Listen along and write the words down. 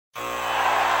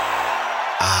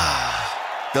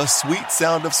The sweet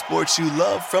sound of sports you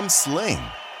love from Sling.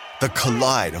 The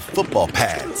collide of football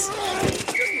pads.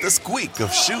 The squeak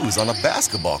of shoes on a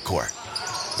basketball court.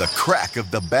 The crack of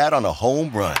the bat on a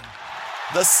home run.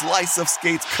 The slice of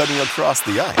skates cutting across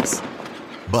the ice.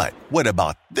 But what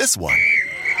about this one?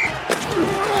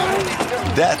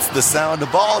 That's the sound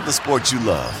of all the sports you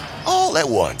love, all at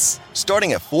once.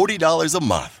 Starting at $40 a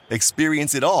month.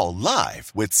 Experience it all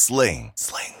live with Sling.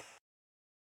 Sling.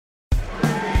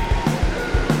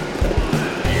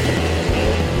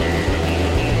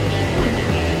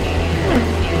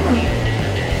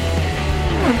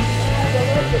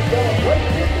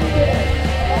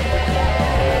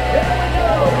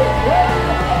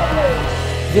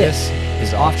 This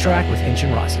is Off Track with Hinch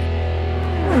and Rossi.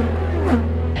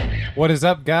 What is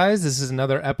up, guys? This is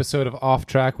another episode of Off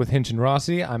Track with Hinch and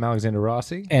Rossi. I'm Alexander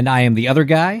Rossi. And I am the other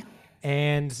guy.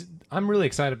 And I'm really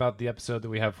excited about the episode that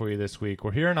we have for you this week.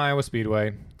 We're here in Iowa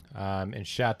Speedway, in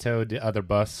Chateau de Other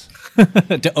Bus.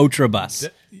 De Autre Bus.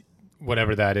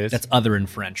 Whatever that is. That's other in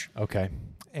French. Okay.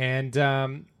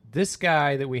 And this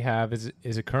guy that we have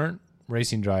is a current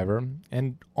racing driver.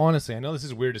 And honestly, I know this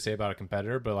is weird to say about a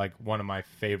competitor, but like one of my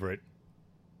favorite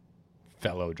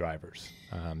fellow drivers,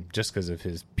 just because of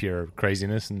his pure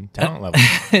craziness and talent level.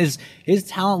 His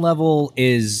talent level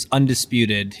is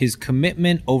undisputed. His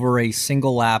commitment over a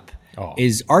single lap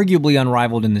is arguably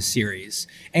unrivaled in the series.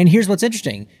 And here's what's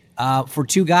interesting. For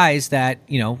two guys that,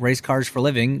 race cars for a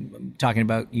living, I'm talking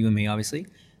about you and me, obviously,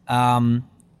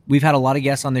 we've had a lot of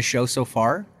guests on this show so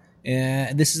far.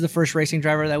 This is the first racing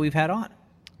driver that we've had on.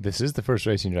 This is the first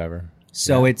racing driver.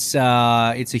 So it's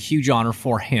a huge honor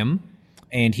for him,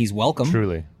 and he's welcome.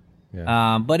 Truly.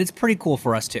 Yeah. But it's pretty cool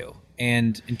for us, too.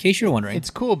 And in case you're wondering... It's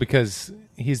cool because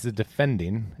he's the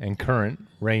defending and current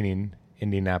reigning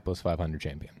Indianapolis 500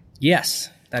 champion. Yes.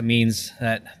 That means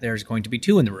that there's going to be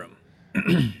two in the room.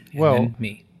 Well,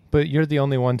 me. But you're the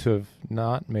only one to have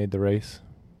not made the race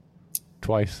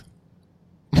twice.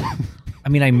 I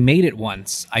mean, I made it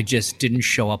once. I just didn't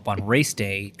show up on race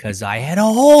day because I had a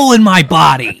hole in my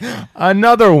body.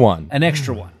 Another one. An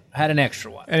extra one. I had an extra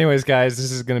one. Anyways, guys,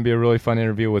 this is going to be a really fun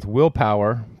interview with Will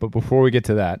Power. But before we get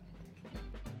to that,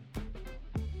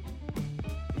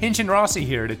 Hinch and Rossi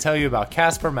here to tell you about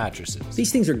Casper mattresses.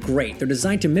 These things are great. They're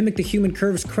designed to mimic the human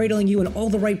curves, cradling you in all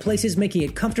the right places, making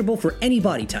it comfortable for any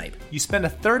body type. You spend a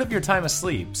third of your time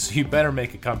asleep, so you better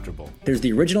make it comfortable. There's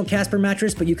the original Casper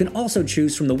mattress, but you can also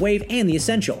choose from the Wave and the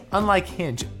Essential. Unlike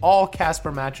Hinch, all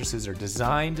Casper mattresses are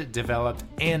designed, developed,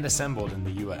 and assembled in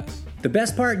the U.S. The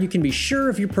best part, you can be sure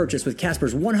of your purchase with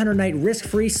Casper's 100-night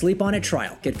risk-free Sleep On It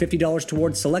trial. Get $50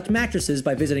 towards select mattresses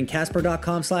by visiting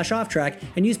casper.com/offtrack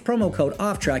and use promo code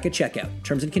OFFTRACK at checkout.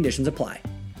 Terms and conditions apply.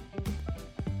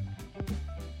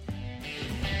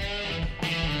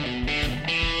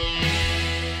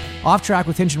 Off Track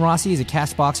with Hinch and Rossi is a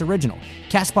CastBox original.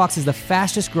 CastBox is the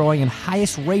fastest growing and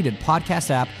highest rated podcast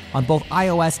app on both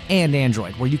iOS and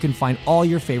Android, where you can find all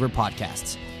your favorite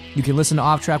podcasts. You can listen to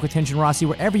Off Track with Hinch and Rossi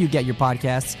wherever you get your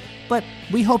podcasts, but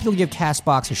we hope you'll give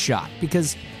CastBox a shot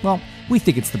because, well, we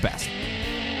think it's the best.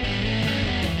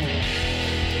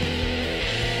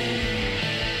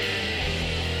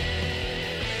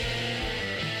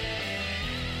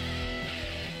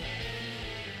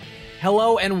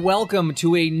 Hello and welcome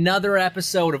to another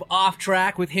episode of Off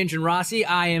Track with Hinch and Rossi.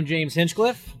 I am James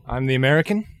Hinchcliffe. I'm the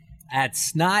American.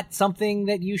 That's not something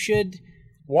that you should...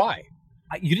 Why?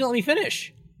 You didn't let me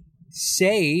finish.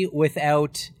 Say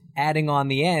without adding on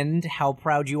the end how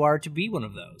proud you are to be one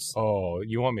of those. Oh,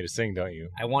 you want me to sing, don't you?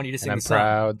 I want you to sing and I'm the song.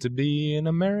 Proud to be an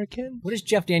American. What does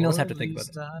Jeff Daniels have to think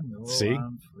about that? See?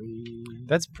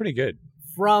 That's pretty good.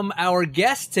 From our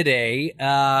guest today,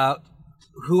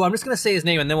 who I'm just going to say his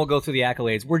name and then we'll go through the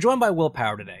accolades. We're joined by Will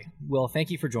Power today. Will,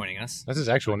 thank you for joining us. That's his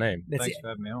actual name. Thanks for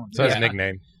having me on. So that's his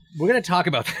nickname. We're going to talk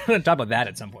about that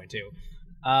at some point too.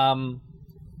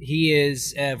 He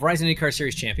is a Verizon IndyCar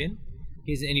Series champion.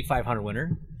 He's an Indy 500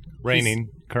 winner. Reigning,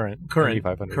 current Indy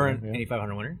 500 current winner. Indy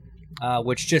 500 winner.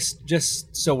 Which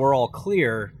just so we're all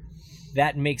clear,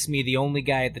 that makes me the only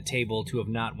guy at the table to have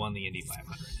not won the Indy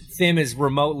 500. Tim is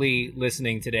remotely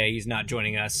listening today. He's not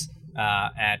joining us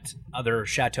at other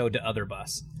Chateau de Other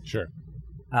Bus. Sure.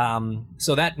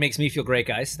 So that makes me feel great,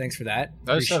 guys. Thanks for that.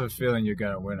 I just have a feeling you're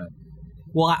going to win it.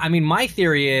 Well, I mean, my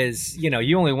theory is,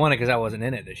 you only won it because I wasn't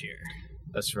in it this year.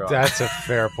 That's right. That's a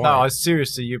fair point. No,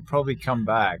 seriously, you'd probably come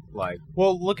back.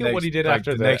 Well, look at what he did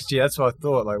after the next year. That's what I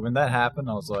thought. Like, when that happened,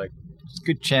 I was like, there's a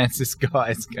good chance this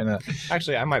guy's going to...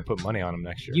 Actually, I might put money on him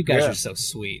next year. You guys are so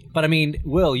sweet. But, I mean,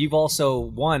 Will, you've also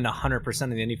won 100%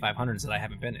 of the Indy 500s that I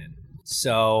haven't been in.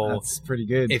 So That's pretty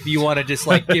good. if you want to just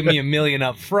like give me $1 million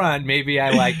up front, maybe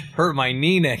I like hurt my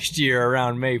knee next year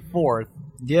around May 4th.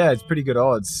 Yeah, it's pretty good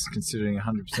odds considering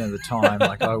 100% of the time,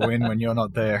 like I win when you're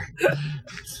not there.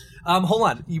 Hold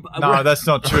on. No, that's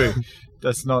not true.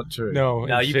 That's not true. No,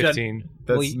 No, in you've done- 15.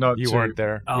 That's not You true. weren't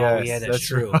there. Oh, Yes, yeah, that's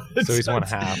true. right. So he's won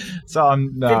half. So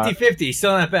I'm 50-50,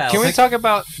 still not bad. Can we talk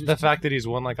about the fact that he's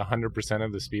won like 100%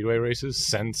 of the speedway races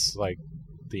since like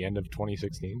the end of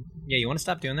 2016? Yeah, you want to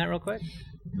stop doing that real quick?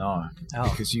 no, Oh.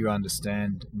 because you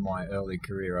understand my early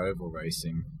career oval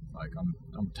racing. Like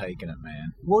I'm taking it,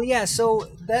 man. Well, yeah. So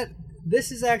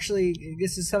this is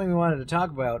something we wanted to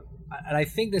talk about, and I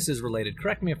think this is related.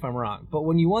 Correct me if I'm wrong, but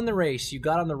when you won the race, you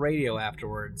got on the radio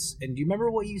afterwards, and do you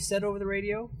remember what you said over the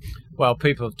radio? Well,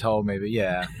 people have told me, but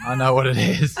yeah, I know what it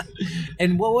is.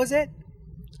 And what was it?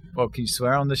 Well, can you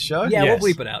swear on this show? Yeah, Yes.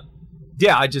 we'll bleep it out.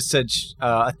 Yeah, I just said.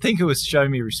 I think it was "Show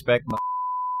me respect."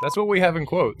 That's what we have in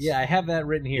quotes. Yeah, I have that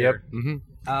written Yep. here.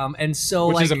 Mm-hmm. And so,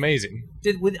 Which like, is amazing.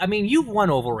 I mean, you've won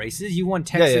oval races. You won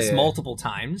Yeah, Texas yeah. multiple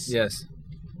times. Yes.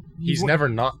 He's won- never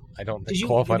not, I don't Did think, you,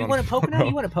 qualified did you on win at Pocono?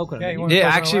 You won at Pocono. Yeah, didn't you you? won. It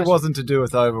Pocono actually last wasn't to do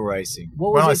with over racing.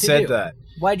 What when was I it to said do? that,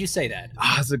 Why'd you say that?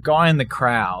 there's a guy in the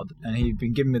crowd, and he'd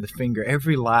been giving me the finger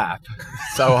every lap.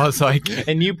 So I was like,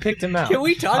 And you picked him out. Can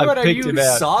we talk I about how picked you it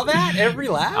out. saw that every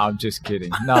lap? I'm just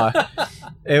kidding. No,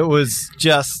 it was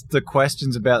just the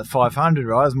questions about the 500.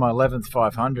 Right, it was my 11th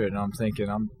 500, and I'm thinking,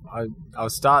 I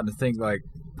was starting to think like,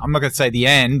 I'm not going to say the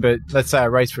end, but let's say I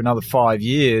race for another 5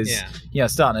 years. Yeah.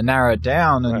 Starting to narrow it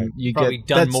down, and Right. you Probably get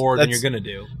done that's- more than that's- you're going to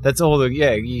do. That's all the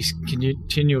you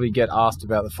continually get asked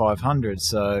about the 500.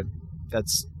 So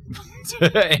that's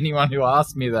anyone who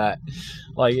asked me that,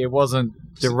 like it wasn't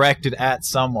directed at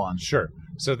someone. Sure.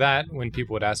 So that, when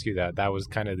people would ask you that, that was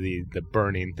kind of the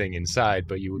burning thing inside,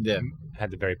 but you Yeah.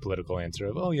 had the very political answer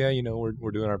of, oh, yeah,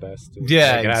 we're doing our best. to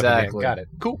Yeah, make it happen again." exactly. Got it.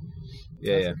 Cool.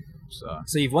 Yeah.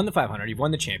 So you've won the 500. You've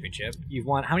won the championship. You've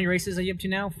won, how many races are you up to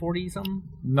now? 40-something?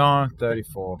 No,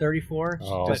 34. 34?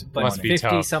 Oh, but must be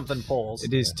 50-something poles.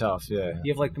 It is tough. Yeah.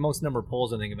 You have like the most number of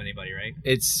poles, I think, of anybody, right?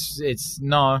 It's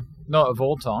no, not of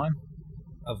all time.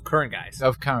 Of current guys.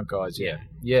 Of current guys, yeah. Yeah.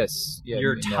 Yes. Yeah.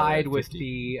 You're no, tied with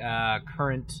 50. the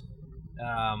current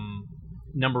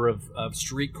number of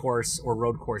street course or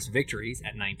road course victories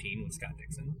at 19 with Scott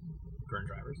Dixon, current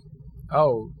drivers.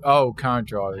 Oh, current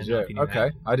drivers. I don't know Yeah. if you knew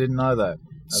Okay. I didn't know that.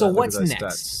 So Look at what's those next?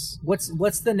 stats.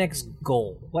 What's the next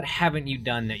goal? What haven't you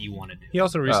done that you want to do? He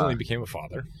also recently became a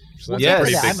father. So that's Yes. a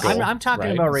pretty Yeah, big goal. I'm talking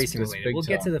right? about racing It's related. big We'll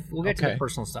get to time. the Okay.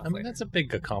 personal stuff I mean, later. that's a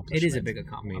big accomplishment. It is a big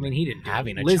accomplishment. I mean, he didn't do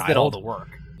having it. a Liz child. did all the work.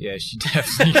 Yeah, she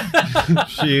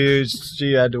definitely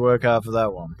she had to work hard for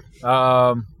that one.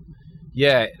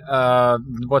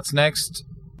 What's next?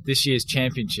 This year's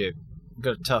championship.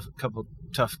 Got a couple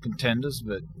tough contenders,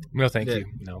 but No, thank Yeah. you.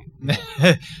 No.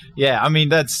 yeah, I mean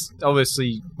that's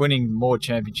obviously winning more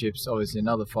championships. Obviously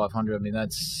another 500. I mean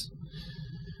that's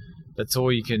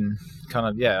all you can kind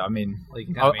of. Yeah, I mean Well, you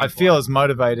can kind of I aim for feel it. as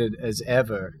motivated as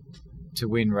ever to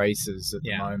win races at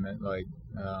Yeah. the moment. Like,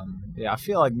 I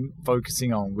feel like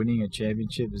focusing on winning a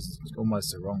championship is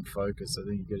almost the wrong focus. I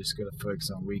think you just got to focus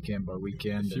on weekend by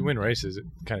weekend. If you and- win races, it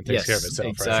kind of takes care of Yes, itself.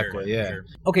 exactly. Right? yeah. Sure.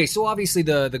 Okay, so obviously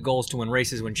the goal is to win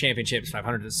races, win championships,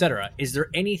 500s, etc. Is there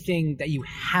anything that you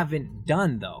haven't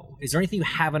done though? Is there anything you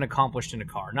haven't accomplished in a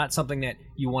car? Not something that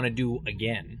you want to do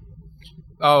again?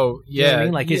 Oh You know yeah, what I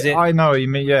mean? Like, is yeah, it- I know what you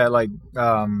mean. Yeah, like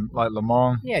Le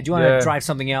Mans. Yeah. Do you want to Yeah. drive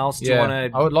something else? Do Yeah, you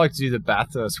want I would like to do the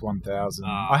Bathurst 1000. Oh,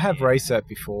 I have yeah. raced that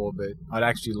before, but I'd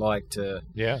actually like to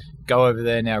Yeah. go over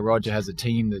there now. Roger has a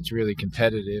team that's really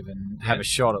competitive and have Yeah. a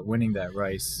shot at winning that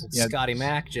race. to Yeah, Scotty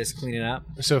Mac just cleaning up?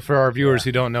 So for our viewers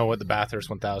who don't know what the Bathurst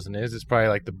 1000 is, it's probably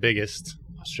like the biggest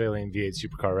Australian V8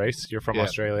 supercar race. You're from Yeah.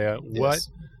 Australia. What Yes.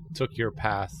 took your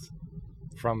path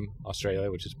from Australia,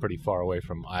 which is pretty far away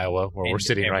from Iowa, where we're And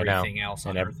sitting right now, everything else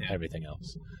on and Earth, yeah. everything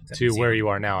else, Except to New where Zealand. you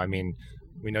are now? I mean,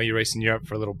 we know you raced in Europe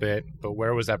for a little bit, but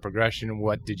where was that progression?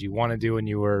 What did you want to do when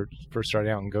you were first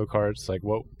starting out in go-karts? Like,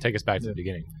 what? Take us back to the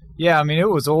beginning. Yeah, I mean, it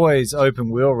was always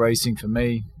open wheel racing for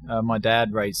me. My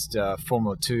dad raced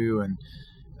Formula 2, and,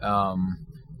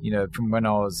 from when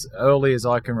I was early as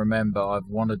I can remember, I've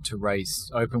wanted to race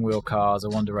open wheel cars. I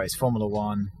wanted to race Formula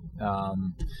 1.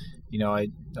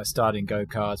 I started in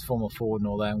go-karts, Formula Ford and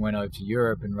all that, and went over to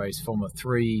Europe and raced Formula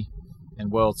 3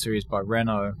 and World Series by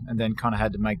Renault, and then kind of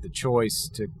had to make the choice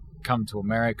to come to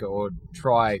America or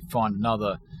find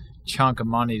another chunk of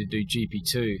money to do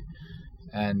GP2.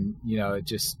 And,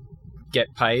 just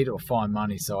get paid or find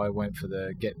money. So I went for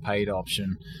the get paid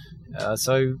option. I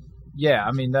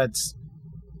mean,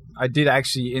 I did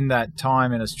actually, in that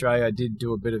time in Australia, I did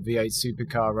do a bit of V8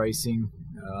 supercar racing.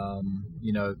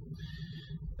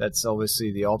 that's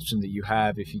obviously the option that you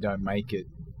have if you don't make it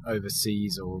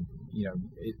overseas, or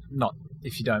not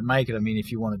if you don't make it. I mean,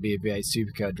 if you want to be a V8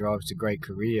 supercar driver, it's a great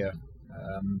career.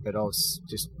 But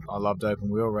I loved open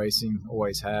wheel racing,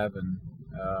 always have, and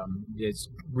it's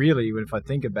really, if I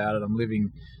think about it, I'm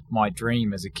living my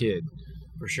dream as a kid.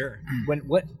 For sure.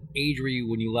 What age were you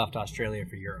when you left Australia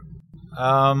for Europe?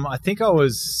 I think I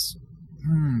was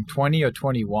 20 or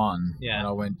 21 when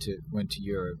I went to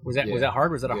Europe. Was that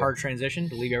hard? Was that a hard transition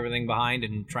to leave everything behind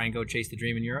and try and go chase the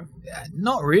dream in Europe?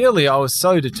 Not really. I was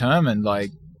so determined.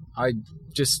 Like, I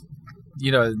just,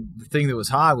 the thing that was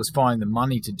hard was finding the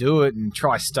money to do it and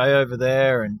try stay over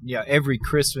there. And every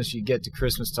Christmas you get to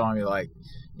Christmas time, you're like,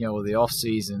 or the off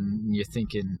season, and you're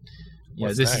thinking,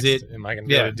 this next? is it. Am I going to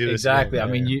be able to do this? Exactly. Again?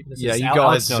 I mean, you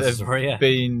guys have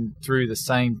been through the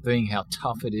same thing. How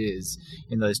tough it is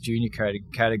in those junior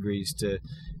categories to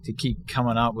keep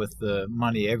coming up with the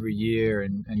money every year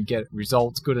and get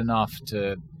results good enough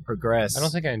to progress. I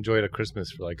don't think I enjoyed a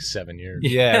Christmas for like 7 years.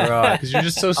 Yeah, right. Because you're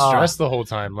just so stressed the whole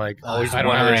time. Like, I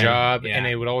don't have a job, and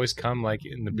it would always come like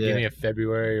in the beginning of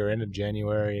February or end of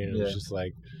January, and it was just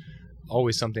like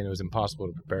always something that was impossible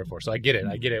to prepare for. So I get it.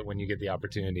 I get it when you get the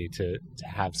opportunity to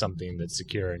have something that's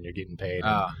secure and you're getting paid.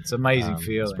 It's an amazing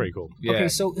feeling. It's pretty cool. Yeah. Okay,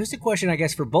 so here's a question, I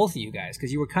guess, for both of you guys,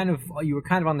 because you were kind of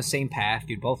on the same path.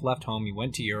 You'd both left home. You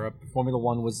went to Europe. Formula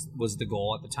One was the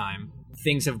goal at the time.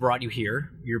 Things have brought you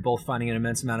here. You're both finding an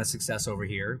immense amount of success over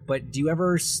here. But do you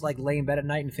ever like lay in bed at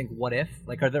night and think, what if?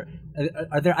 Like, are there?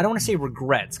 I don't want to say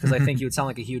regrets, because I think you would sound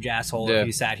like a huge asshole if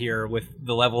you sat here with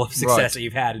the level of success that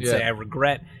you've had and say, I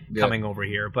regret coming over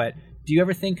here. But do you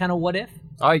ever think kind of what if?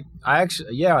 I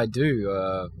actually, I do.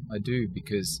 I do,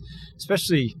 because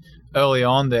especially early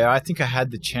on there, I think I had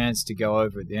the chance to go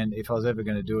over at the end. If I was ever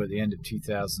going to do it at the end of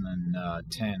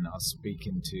 2010, I was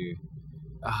speaking to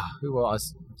who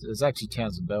was? It was actually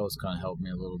Townsend Bell's kind of helped me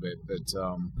a little bit, but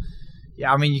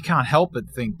I mean, you can't help but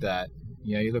think that.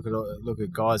 You look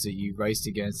at guys that you raced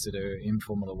against that are in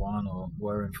Formula One or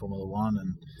were in Formula One,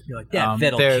 and you're like, that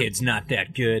Vettel kid's not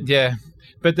that good. Yeah,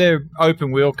 but they're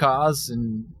open wheel cars,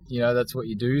 and that's what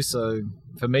you do. So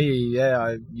for me,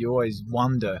 you always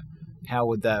wonder how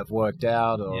would that have worked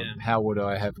out, or how would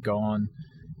I have gone?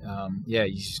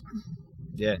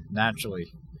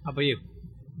 Naturally. How about you?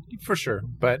 For sure.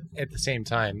 But at the same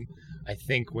time, I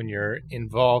think when you're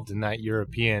involved in that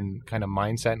European kind of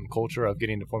mindset and culture of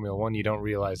getting to Formula One, you don't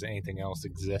realize that anything else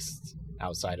exists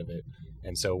outside of it.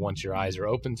 And so once your eyes are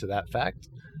open to that fact,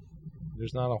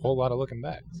 there's not a whole lot of looking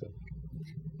back. So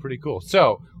pretty cool.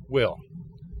 So, Will,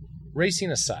 racing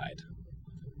aside,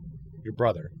 your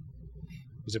brother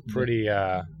is a pretty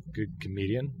good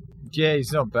comedian. Yeah,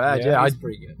 he's not bad. He's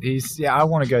pretty good. I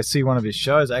want to go see one of his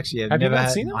shows. Actually, Have you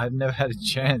not seen him? I've never had a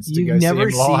chance to go You've see him live.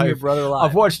 never seen your brother live?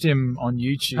 I've watched him on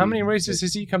YouTube. How many races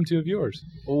has he come to of yours?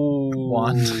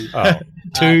 One. Oh.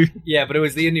 Two. But it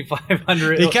was the Indy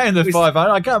 500. He came to the 500.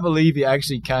 I can't believe he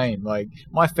actually came. Like,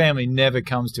 my family never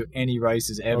comes to any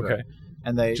races ever. Okay.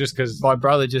 And they just because my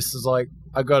brother just was like,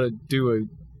 I got to do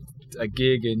a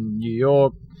gig in New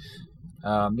York.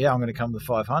 I'm going to come to the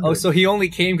 500. Oh, so he only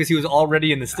came because he was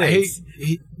already in the States.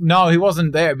 No, he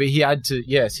wasn't there, but he had to.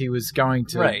 Yes, he was going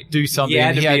to do something. He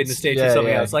had to be in the States or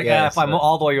something else. Like, if I'm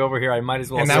all the way over here, I might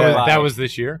as well. And that was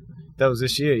this year. That was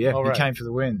this year. Yeah, oh, right. He came for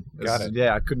the win. Got it.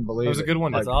 Yeah, I couldn't believe it. That was a good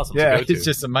one. That's awesome. Yeah, it's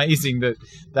just amazing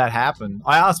that happened.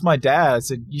 I asked my dad. I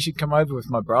said, "You should come over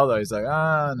with my brother." He's like,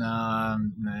 no.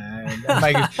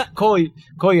 Call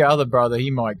your other brother. He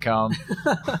might come.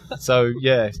 So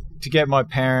yeah. To get my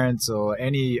parents or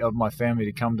any of my family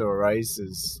to come to a race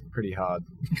is pretty hard,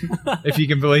 if you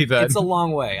can believe that. It's a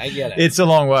long way. I get it. It's a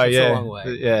long way. It's a long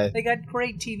way. Yeah. They got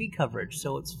great TV coverage,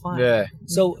 so it's fine. Yeah.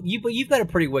 So you've got a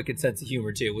pretty wicked sense of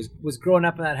humor too. Was growing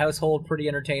up in that household pretty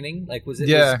entertaining? Like, was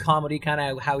comedy kind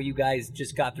of how you guys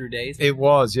just got through days? It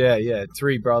was. Yeah.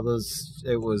 Three brothers.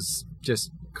 It was just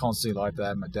constantly like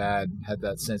that. My dad had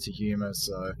that sense of humor.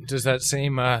 So does that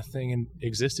same thing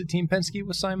exist at Team Penske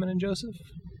with Simon and Joseph?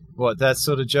 What, that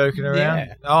sort of joking around?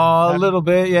 Yeah. Oh, a little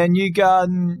bit. Yeah,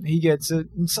 Newgarden, he gets it.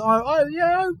 And so,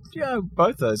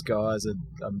 both those guys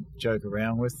I joke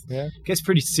around with. Yeah. Gets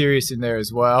pretty serious in there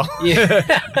as well. Yeah.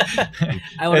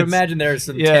 I would imagine there are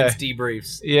some tense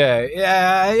debriefs. Yeah.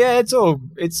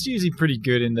 It's usually pretty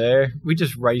good in there. We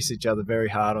just race each other very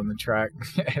hard on the track,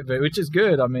 which is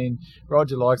good. I mean,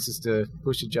 Roger likes us to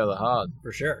push each other hard.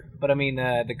 For sure. But I mean,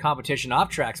 the competition off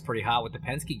track's pretty hot with the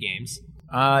Penske games.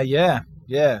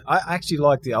 Yeah, I actually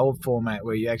like the old format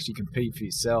where you actually compete for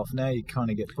yourself. Now you kind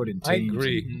of get put in teams. I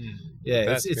agree.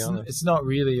 Yeah, it's not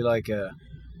really like a...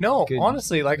 No,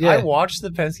 honestly, I watched the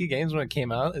Penske games when it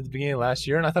came out at the beginning of last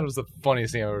year, and I thought it was the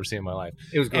funniest thing I've ever seen in my life.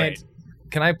 It was great.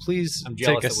 can I please I'm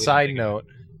jealous take a that we side don't note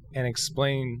and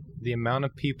explain the amount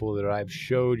of people that I've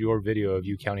showed your video of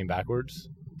you counting backwards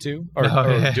to, or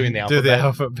doing the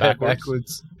alphabet,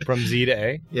 backwards from Z to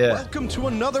A? Yeah. Welcome to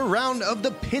another round of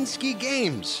the Pinsky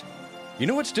Games. You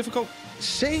know what's difficult?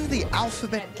 Saying the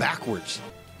alphabet backwards.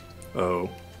 O,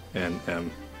 N,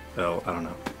 M, L. I don't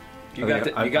know. You got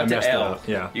to L.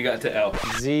 Yeah. You got to L.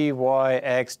 Z, Y,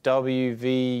 X, W,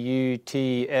 V, U,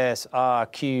 T, S, R,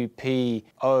 Q, P,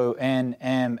 O, N,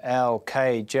 M, L,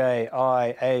 K, J,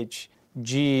 I, H,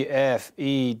 G, F,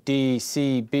 E, D,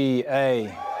 C, B,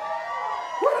 A.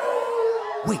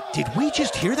 Wait, did we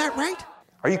just hear that right?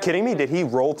 Are you kidding me? Did he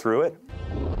roll through it?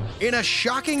 In a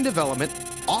shocking development,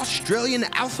 Australian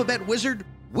alphabet wizard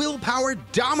Will Power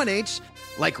dominates,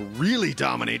 like really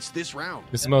dominates this round.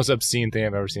 This is the most obscene thing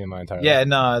I've ever seen in my entire Yeah, life.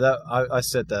 no, I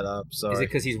set that up. Sorry. Is it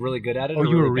because he's really good at it? Oh, or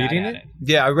you were really bad reading at it?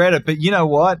 Yeah, I read it, but you know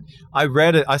what? I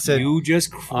read it. I said, You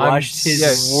just crushed his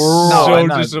yeah, world. No, So I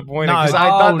know. disappointed No, because I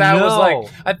thought that was no.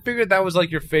 like, I figured that was like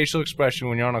your facial expression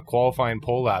when you're on a qualifying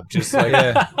pole lap, just like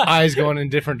eyes going in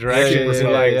different directions.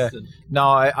 yeah. No,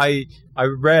 I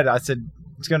read it. I said,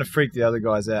 it's going to freak the other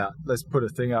guys out. Let's put a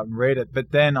thing up and read it.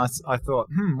 But then I thought,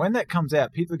 when that comes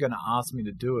out, people are going to ask me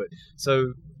to do it.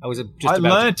 So I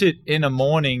learned it in a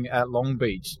morning at Long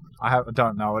Beach. I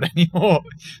don't know it anymore,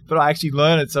 but I actually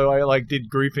learned it. So I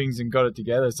did groupings and got it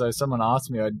together. So if someone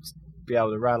asked me, I'd be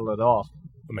able to rattle it off.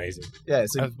 Amazing. Yeah.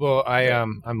 So,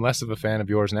 I'm less of a fan of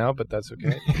yours now, but that's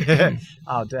okay.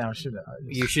 oh damn! I should have.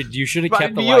 You should have But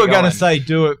kept the you were going to say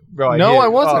do it right. No, here. I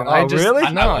wasn't. Oh, I just, really?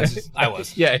 I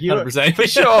was. Yeah, you 100%. for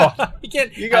sure.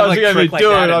 You guys are going to be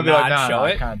doing it. I'll be like, no, no,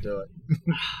 I can't do it.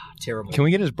 Terrible. Can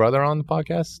we get his brother on the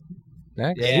podcast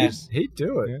next? Yeah. He'd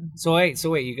do it. Yeah. So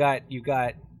wait, you got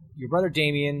your brother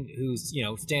Damien, who's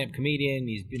stand-up comedian.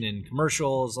 He's been in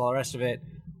commercials, all the rest of it.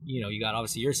 You got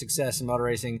obviously your success in motor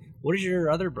racing. What does your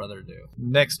other brother do?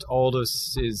 Next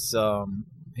oldest is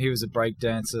he was a break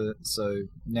dancer, so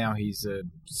now he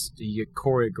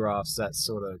choreographs that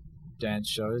sort of dance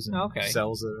shows and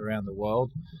sells it around the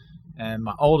world. And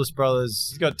my oldest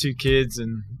brother's got 2 kids,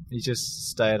 and he's just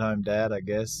stay-at-home dad, I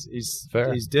guess. He's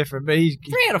different, but 3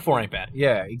 out of 4 ain't bad.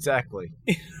 Yeah, exactly.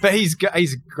 But he's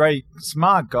a great,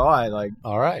 smart guy. Like,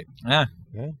 all right, yeah.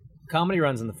 Comedy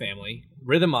runs in the family.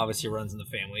 Rhythm obviously runs in the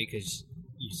family because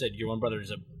you said your one brother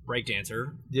is a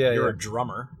breakdancer. Yeah, you're a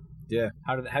drummer. Yeah.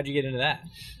 How'd you get into that?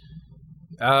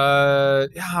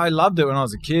 I loved it when I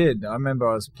was a kid. I remember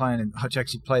I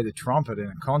actually played the trumpet in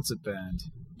a concert band.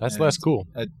 That's less cool.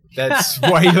 That's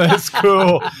way less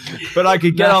cool. But I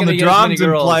could get on the drums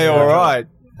and play all right.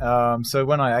 So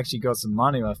when I actually got some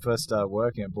money, when I first started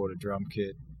working, I bought a drum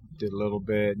kit, did a little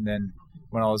bit, and then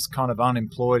when I was kind of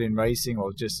unemployed in racing,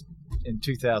 or just in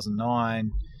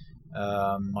 2009,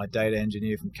 my data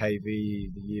engineer from KV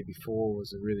the year before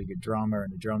was a really good drummer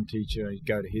and a drum teacher. He'd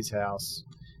go to his house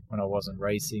when I wasn't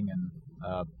racing, and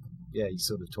he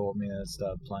sort of taught me, and I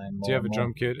started playing more. Do you have and a more.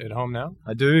 drum kit at home now?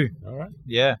 I do. All right.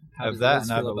 Yeah, How have does that, Liz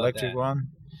and I have feel an about electric that? one.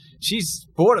 She's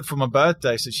bought it for my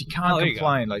birthday, so she can't there you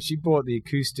complain. Like, she bought the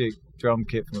acoustic drum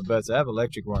kit for my birthday. I have an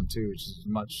electric one too, which is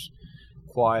much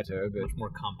quieter, but Much more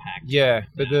compact. yeah.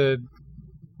 But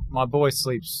my boy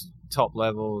sleeps top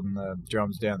level, and the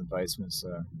drums down the basement,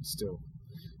 so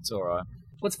it's all right.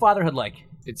 What's fatherhood like?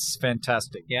 It's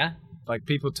fantastic. Yeah? Like,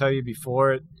 people tell you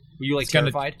before it, Were you it's going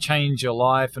terrified? to change your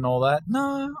life and all that.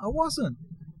 No, I wasn't.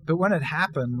 But when it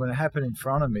happened in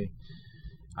front of me,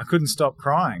 I couldn't stop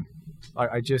crying.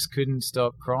 I just couldn't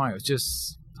stop crying. I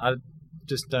just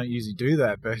don't usually do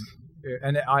that. But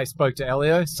and I spoke to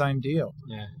Elio, same deal.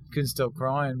 Yeah. Couldn't stop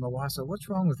crying. My wife said, "What's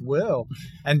wrong with Will?"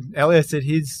 And Elio said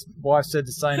his wife said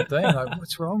the same thing. Like,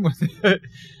 what's wrong with it?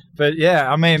 But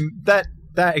yeah, I mean, that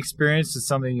experience is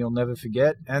something you'll never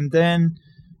forget. And then,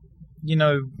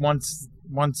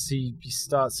 once you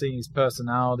start seeing his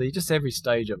personality, just every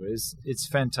stage of it it's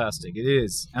fantastic. It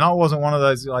is. And I wasn't one of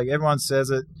those, like, everyone says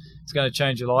it's going to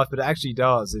change your life, but it actually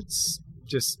does. It's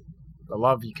just a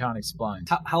love you can't explain.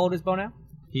 How old is Bo now?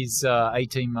 He's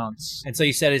 18 months. And so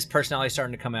you said his personality is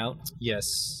starting to come out.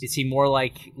 Yes. Is he more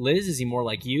like Liz? Is he more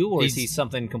like you? Or is he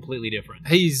something completely different?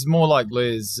 He's more like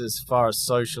Liz as far as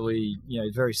socially,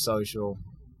 very social,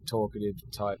 talkative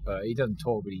type. He doesn't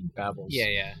talk, but he babbles.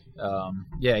 Yeah.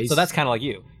 So that's kind of like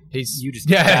you. You just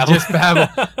babble. Just babble.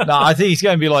 No, I think he's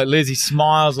going to be like Liz. He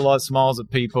smiles a lot, smiles at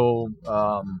people.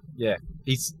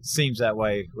 He seems that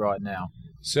way right now.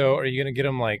 So are you going to get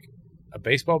him like a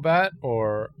baseball bat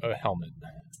or a helmet?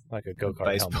 Like a go-kart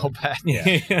baseball helmet. bat.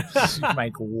 Yeah.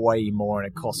 Make way more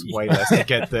and it costs way less to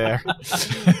get there.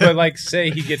 But like, say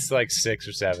he gets like 6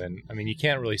 or 7. I mean, you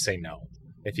can't really say no.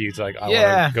 If he's like, I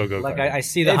Yeah. want to go Like kart. I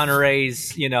see the Hunter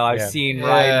A's, I've Yeah. seen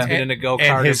Ryan's been in a go kart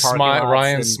and his in parking smile, lots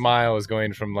Ryan's and- smile is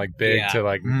going from like big Yeah. to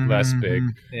like less big.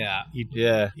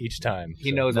 Yeah, Each time.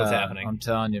 he knows what's happening. I'm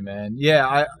telling you, man.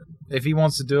 Yeah, if he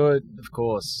wants to do it, of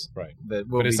course. Right. But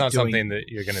It's not something that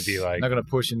you're going to be like. not going to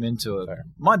push him into it. Fair.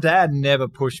 My dad never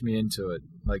pushed me into it.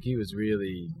 Like, he was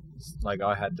really like,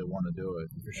 I had to want to do it.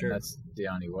 For sure. And that's the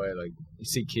only way. Like, you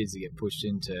see kids that get pushed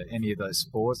into any of those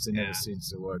sports, it never seems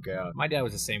to work out. My dad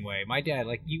was the same way. My dad,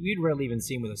 like, you'd rarely even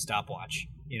see him with a stopwatch.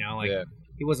 Yeah.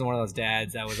 He wasn't one of those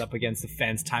dads that was up against the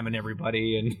fence timing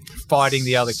everybody and Fighting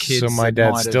the other kids. So my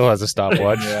dad still has a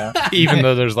stopwatch, Yeah. even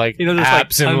though there's like there's, like,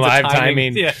 apps and tons of live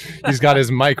timing. timing. Yeah. He's got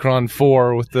his Micron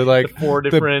 4 with the like four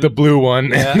different- the blue one.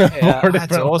 Yeah, and the yeah. four That's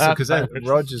different awesome because lap timers.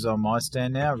 Roger's on my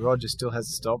stand now. Roger still has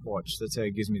a stopwatch. That's how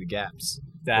he gives me the gaps.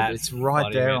 But it's right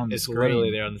funny, there man. on the It's screen. literally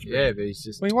there on the screen. Yeah, but he's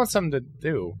just Well, he wants something to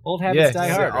do. Old habits die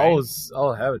hard, right?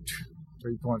 I'll have it.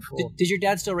 3.4. Does your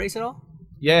dad still race at all?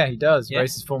 Yeah, he does. Yeah.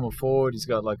 Races Formula Ford. He's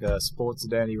got like a sports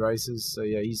sedan he races. So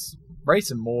yeah, he's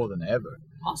racing more than ever.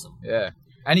 Awesome. Yeah.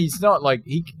 And he's not like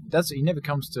he never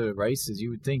comes to races.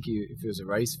 You would think if he was a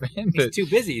race fan, but He's too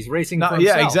busy. He's racing no, for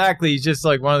himself. yeah, exactly. He's just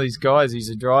like one of these guys. He's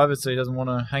a driver, so he doesn't want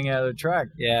to hang out at the track.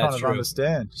 Yeah, kind that's of true.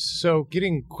 understand. So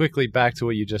getting quickly back to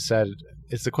what you just said,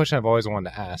 it's the question I've always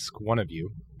wanted to ask one of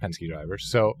you Penske drivers.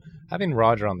 So having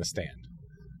Roger on the stand,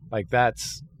 like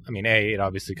that's, I mean, A, it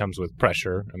obviously comes with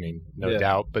pressure. I mean, no Yeah.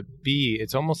 doubt. But B,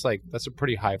 it's almost like that's a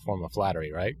pretty high form of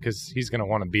flattery, right? Because he's going to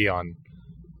want to be on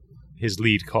his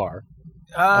lead car.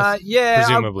 Yeah,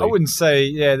 presumably. I wouldn't say,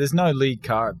 yeah, there's no lead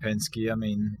car at Penske. I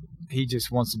mean, he just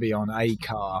wants to be on a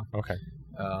car. Okay.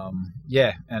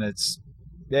 Yeah, and it's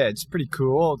pretty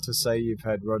cool to say you've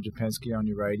had Roger Penske on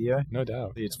your radio. No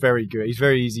doubt. It's very good. He's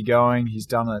very easygoing. He's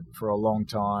done it for a long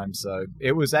time. So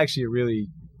it was actually a really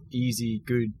easy,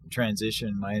 good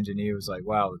transition. My engineer was like,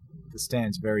 wow, the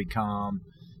stand's very calm.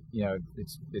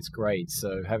 It's great.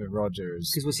 So having Roger is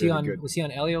Because was really he good. was he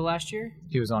on Elio last year?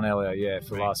 He was on Elio, yeah,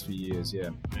 for the last few years, yeah.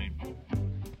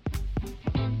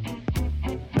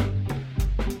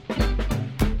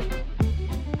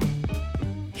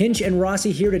 Hinch and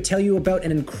Rossi here to tell you about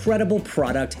an incredible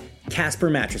product, Casper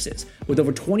mattresses. With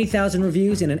over 20,000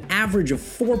 reviews and an average of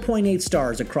 4.8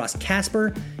 stars across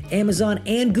Casper, Amazon,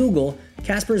 and Google,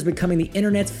 Casper is becoming the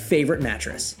internet's favorite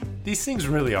mattress. These things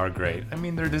really are great. I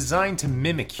mean, they're designed to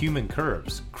mimic human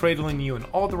curves, cradling you in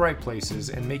all the right places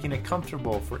and making it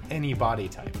comfortable for any body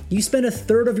type. You spend a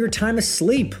third of your time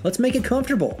asleep. Let's make it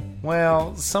comfortable.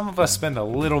 Well, some of us spend a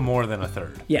little more than a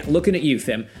third. Yeah, looking at you,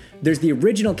 Thim. There's the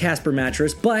original Casper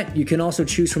mattress, but you can also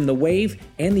choose from the Wave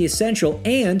and the Essential,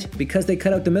 and because they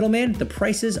cut out the middleman, the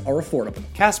prices are affordable.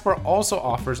 Casper also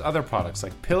offers other products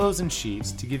like pillows and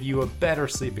sheets to give you a better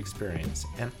sleep experience.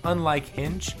 And unlike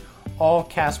Hinge, all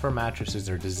Casper mattresses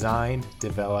are designed,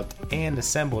 developed, and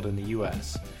assembled in the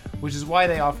US, which is why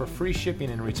they offer free shipping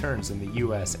and returns in the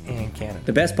US and Canada.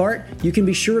 The best part? You can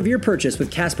be sure of your purchase with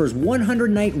Casper's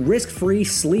 100-night risk-free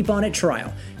Sleep On It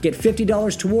trial. Get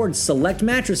 $50 towards select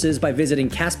mattresses by visiting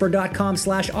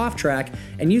casper.com/offtrack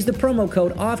and use the promo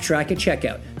code OFFTRACK at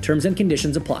checkout. Terms and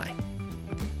conditions apply.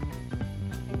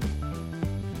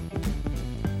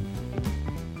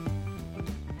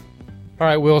 All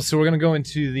right, Will, so we're going to go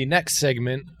into the next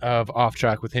segment of Off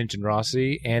Track with Hinch and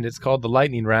Rossi, and it's called the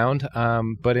Lightning Round,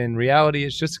 but in reality,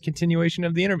 it's just a continuation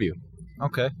of the interview.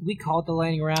 Okay. We call it the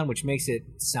lightning round, which makes it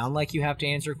sound like you have to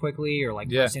answer quickly or like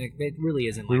it really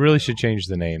isn't. We really should change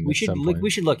the name. We should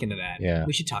look into that. Yeah.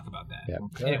 We should talk about that. Yeah.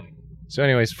 Okay. Anyway. So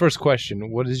anyways, first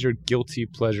question, what is your guilty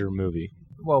pleasure movie?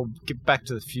 Well, get Back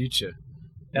to the Future.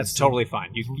 That's totally fine.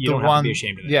 You The don't have one- to be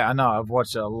ashamed of that. Yeah, I know. I've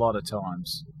watched it a lot of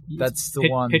times. That's the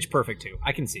one. Pitch Perfect too.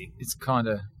 I can see. It's kind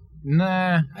of...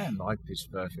 Nah, I didn't like Pitch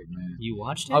Perfect, man. You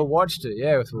watched it? I watched it,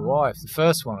 yeah, with my wife. The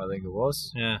first one, I think it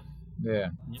was. Yeah. Yeah.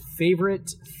 Favorite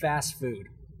fast food?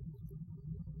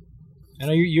 I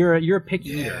know you're a picky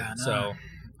eater, I know. so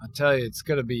I tell you, it's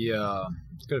gotta be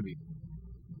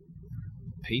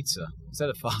pizza. Is that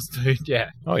a fast food?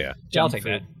 Yeah. Oh yeah. I'll Junk take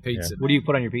food. that. Pizza. What do you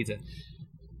put on your pizza?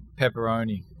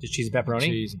 Pepperoni. Just cheese and pepperoni?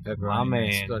 Cheese and pepperoni. Oh, man.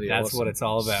 It's bloody That's awesome. what it's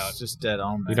all about. It's just dead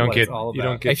on, man. You don't what get it's all you about.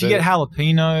 don't get If you get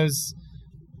jalapenos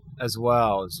as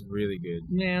well, it's really good.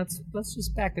 Yeah, let's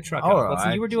just back the truck All up.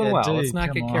 right. You were doing Yeah, well. dude, Let's not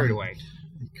come get carried on. away.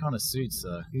 It kind of suits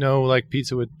though. no like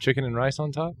pizza with chicken and rice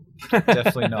on top?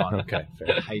 Definitely not. Okay,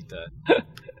 fair. I hate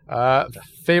that.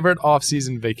 Favorite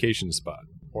off-season vacation spot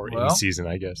or Well, in-season,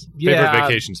 I guess. yeah, Favorite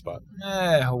vacation spot.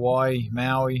 Hawaii,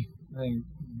 Maui. I think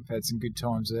we've had some good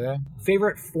times there.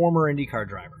 Favorite former IndyCar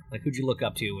driver? Like who'd you look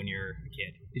up to when you're a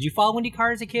kid? Did you follow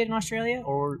IndyCar as a kid in Australia,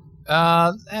 or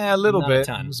a little not bit? A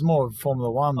ton? It was more of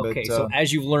Formula One. Okay, but, so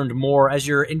as you've learned more, as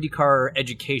your IndyCar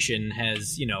education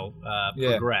has, Yeah.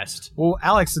 progressed. Well,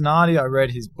 Alex Zanardi, I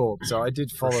read his book, so I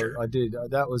did follow. sure. I did.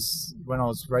 That was when I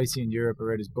was racing in Europe. I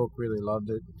read his book, really loved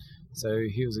it. So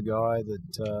he was a guy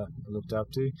that I looked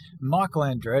up to. Michael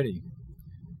Andretti,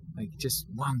 just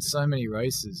won so many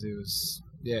races. It was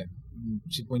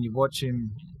when you watch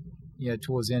him,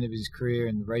 towards the end of his career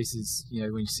and the races,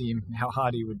 when you see him, how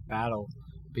hard he would battle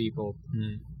people.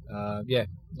 A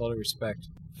lot of respect.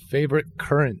 Favorite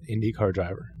current IndyCar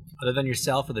driver? Other than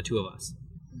yourself or the two of us?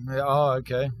 Oh,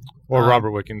 okay. Or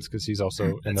Robert Wickens, because he's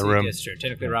also in the room. That's true.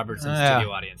 Technically, Robert's in the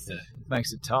studio audience today.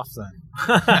 Makes it tough,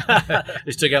 then.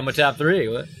 Just took out my top three.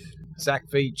 What? Zach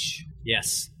Veach.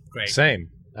 Yes. Great. Same,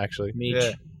 actually.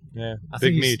 Meech. Yeah. I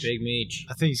Big think Meech. Big Meech.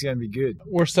 I think he's going to be good.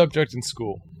 Worst subject in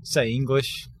school? Say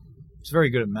English. He's very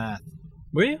good at math.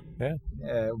 Were you? Yeah.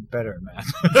 Yeah, better at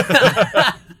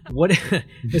math. What?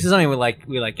 This is something we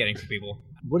like getting from people.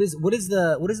 What is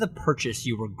the purchase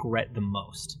you regret the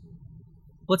most?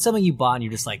 What's something you bought and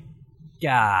you're just like,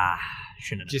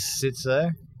 shouldn't have. Just sits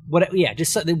there. What? Yeah,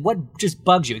 what just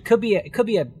bugs you? It could be a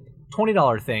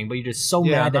 $20 thing, but you're just so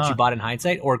mad that you bought it in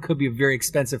hindsight, or it could be a very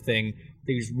expensive thing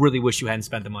that you just really wish you hadn't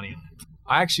spent the money on.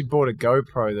 I actually bought a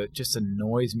GoPro that just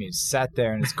annoys me. It sat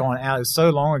there and it's gone out. It was so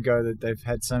long ago that they've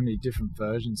had so many different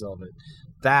versions of it.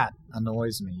 That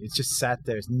annoys me. It's just sat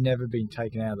there. It's never been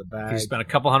taken out of the bag. You spent a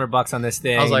couple $100 on this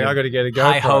thing. I was like, I got to get a GoPro.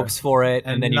 High hopes for it,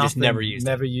 and then you just never used it.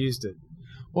 Never used it.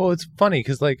 Well, it's funny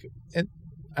because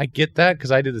I get that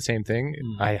because I did the same thing.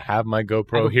 I have my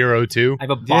GoPro Hero 2. I have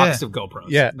a box of GoPros.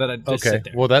 Yeah. That I just sit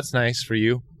there. Well, that's nice for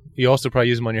you. You also probably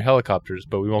use them on your helicopters,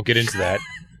 but we won't get into that.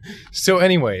 So,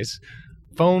 anyways,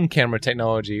 phone camera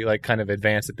technology kind of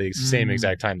advanced at the same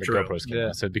exact time that GoPros came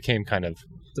out. So it became kind of...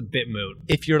 It's a bit moot.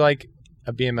 If you're like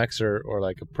a BMXer or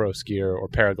like a pro skier or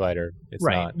paraglider, it's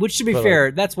not. Which, to be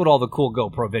fair, that's what all the cool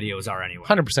GoPro videos are anyway.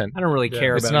 100%. I don't really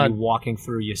care It's about not- you walking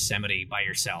through Yosemite by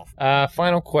yourself.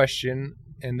 Final question,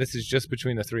 and this is just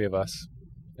between the three of us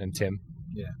and Tim.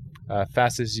 Yeah.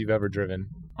 Fastest you've ever driven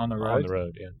On the road? On the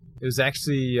road, yeah. It was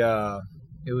actually,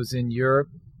 it was in Europe.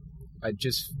 I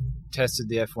just tested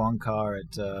the F1 car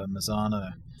at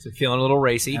Mazzano. So feeling a little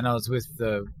racy. And I was with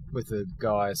a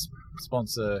guy,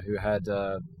 sponsor, who had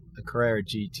a Carrera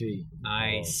GT.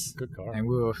 Nice. Good car. And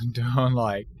we were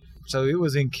doing so it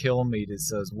was in kilometers,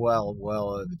 so it was well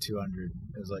over 200.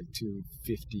 It was like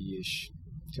 250-ish,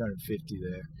 250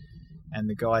 there. And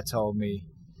the guy told me,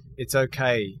 it's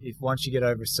okay if once you get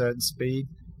over a certain speed,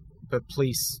 but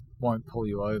police won't pull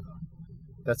you over.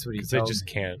 That's what he told me. They just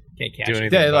can't catch do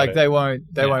anything Yeah, about it.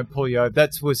 they won't pull you over.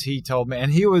 That's what he told me.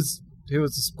 And he was the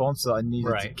sponsor I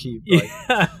needed to keep.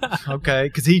 Okay,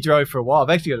 because he drove for a while. I've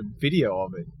actually got a video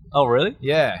of it. Oh, really?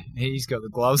 Yeah, he's got the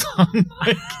gloves on.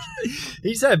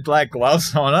 He's had black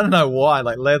gloves on. I don't know why,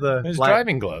 leather. It's black.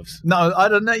 driving gloves. No, I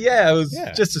don't know. Yeah, it was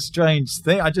just a strange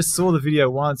thing. I just saw the video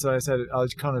once, so I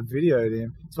kind of videoed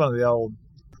him. It's one of the old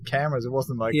cameras. It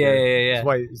wasn't like yeah.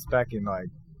 It's back in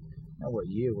what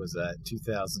year was that?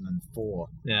 2004.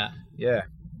 Yeah. Yeah,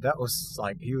 that was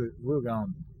we were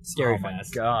going scary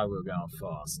fast. Oh my God, we were going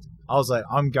fast. I was like,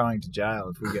 I'm going to jail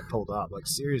if we get pulled up.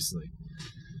 Seriously.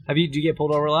 Do you get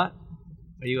pulled over a lot?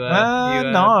 Are you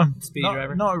no, speed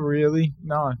driver? Not really.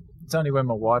 No, it's only when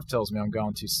my wife tells me I'm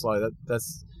going too slow.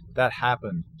 That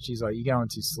happened. She's like, "You're going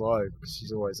too slow," because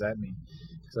she's always at me.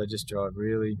 So I just drive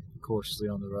really cautiously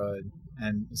on the road.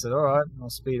 And I said, "All right, I'll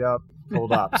speed up."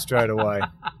 Pulled up straight away.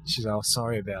 She's like, "Oh,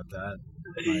 sorry about that."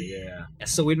 Yeah.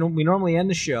 So we normally end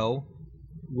the show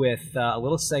with a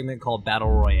little segment called Battle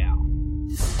Royale.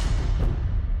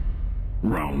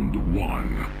 Round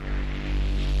 1.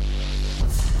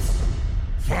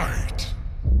 Fight.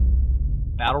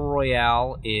 Battle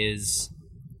Royale is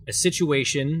a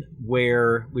situation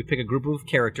where we pick a group of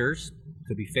characters,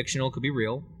 could be fictional, could be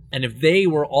real, and if they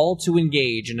were all to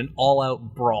engage in an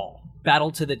all-out brawl,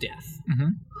 battle to the death,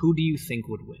 who do you think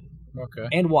would win? Okay.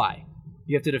 And why?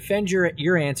 You have to defend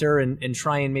your answer and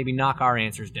try and maybe knock our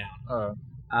answers down.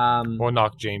 Or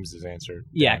knock James's answer.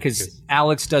 Yeah, because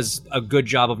Alex does a good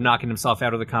job of knocking himself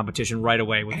out of the competition right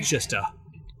away with just a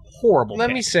horrible Let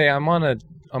pick, me say, I'm on a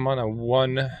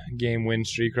 1-game win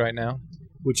streak right now.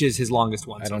 which is his longest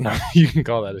one. I don't know. You can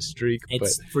call that a streak.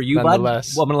 It's but for you, bud.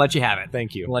 nonetheless, Well, I'm going to let you have it.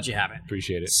 Thank you. I'm going to let you have it.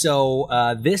 Appreciate it. So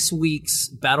this week's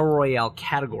Battle Royale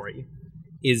category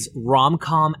is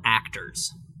rom-com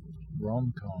actors.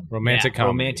 Rom-com. Romantic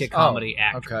comedy. Romantic comedy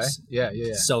actors. Okay.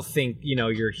 Yeah. So think,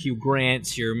 your Hugh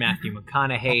Grants, your Matthew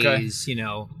McConaughey's,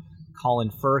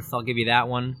 Colin Firth. I'll give you that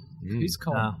one. Who's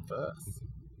Colin Firth?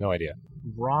 No idea.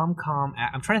 rom-com.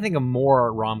 I'm trying to think of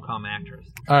more rom-com actors.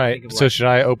 All right. So should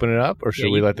I open it up, or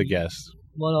should we let the guests?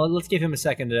 Well, no, let's give him a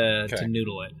second to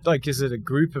noodle it. Like, is it a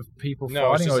group of people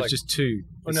fighting, or it's just two?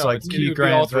 Oh, It's no, like it's Hugh all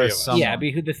Grant three of versus us. someone. Yeah, it'd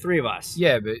be the three of us.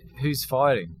 Yeah, but who's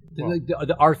fighting?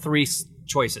 Our three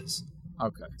choices.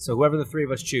 Okay. So whoever the three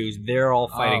of us choose, they're all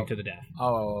fighting to the death.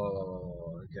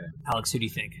 Oh, okay. Alex, who do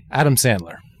you think? Adam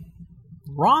Sandler.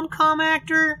 Rom-com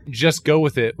actor? Just go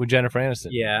with it with Jennifer Aniston.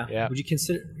 Yeah. Would you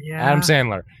consider? Yeah. Adam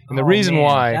Sandler. And the reason man.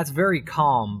 why. That's very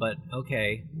calm, but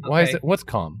okay. Why is it? What's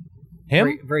calm?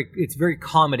 Him? It's very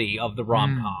comedy of the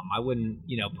rom-com. I wouldn't,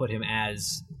 put him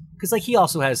as, because like he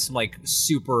also has some like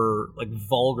super like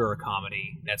vulgar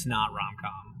comedy that's not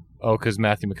rom-com. Oh, because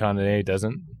Matthew McConaughey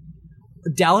doesn't.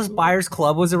 Dallas Buyers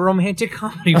Club was a romantic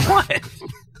comedy. What?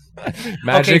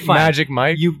 Magic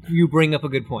Mike. You bring up a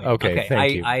good point. Okay,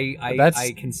 thank you.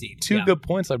 I concede. Two good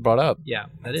points I brought up. Yeah,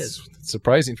 that is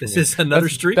surprising for me. This is another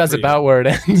street. That's for you. about where it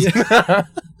ends.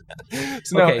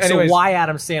 So why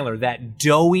Adam Sandler? That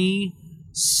doughy,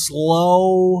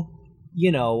 slow,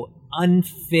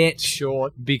 unfit,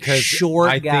 short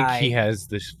I guy. think he has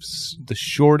the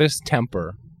shortest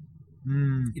temper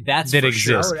That's that for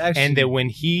exists, sure. Actually, and that when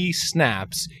he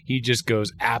snaps, he just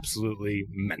goes absolutely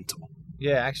mental.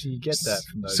 Yeah, actually, you get that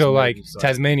from those. So, like movies,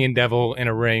 Tasmanian Devil in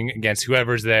a ring against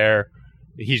whoever's there,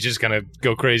 he's just gonna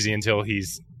go crazy until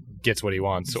he's gets what he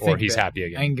wants or he's happy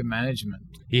again. Anger management.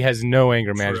 He has no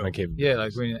anger management capability. Yeah,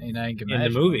 like in anger management.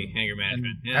 in the movie, anger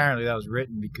management. And apparently, that was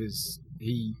written because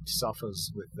he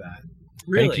suffers with that.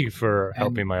 Really? Thank you for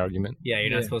helping my argument. Yeah, you're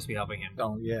not supposed to be helping him.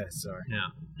 Oh, yeah, sorry. Yeah.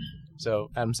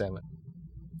 So, Adam Sandler.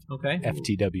 Okay.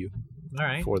 FTW. All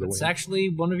right. For the It's win. actually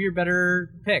one of your better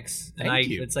picks. And Thank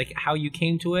you. It's like how you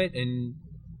came to it, and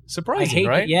surprising, I hate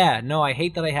right? I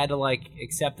hate that I had to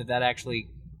accept that actually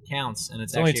counts, and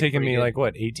it's only actually taken me pretty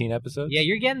good. 18 episodes? Yeah,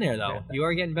 you're getting there though. You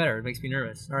are getting better. It makes me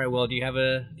nervous. All right. Well, do you have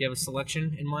a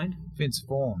selection in mind? Vince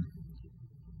Vaughn.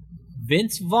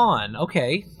 Vince Vaughn.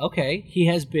 Okay. He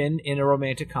has been in a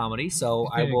romantic comedy, so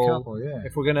He's I been in a will. couple, yeah.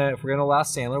 If we're gonna allow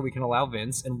Sandler, we can allow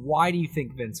Vince. And why do you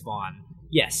think Vince Vaughn?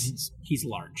 Yes, he's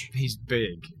large. He's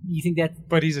big. You think that?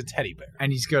 But he's a teddy bear.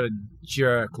 And he's got a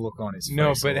jerk look on his face.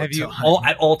 No, but all the have you- time.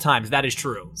 At all times, that is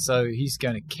true. So he's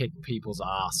going to kick people's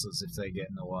asses if they get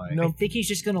in the way. I think he's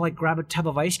just gonna grab a tub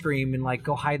of ice cream and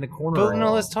go hide in the corner. But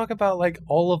no, let's talk about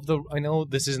all of the. I know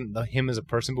this isn't him as a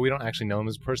person, but we don't actually know him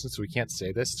as a person, so we can't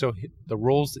say this. So the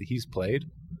roles that he's played,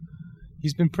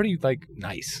 he's been pretty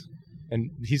nice, and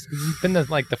he's been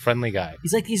the friendly guy.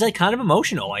 He's kind of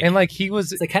emotional, and he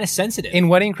was kind of sensitive in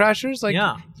Wedding Crashers.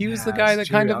 Yeah. He was the guy that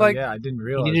kind of I didn't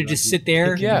realize. He needed to just sit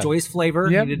there, enjoy his flavor.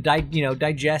 Yep. He needed to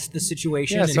digest the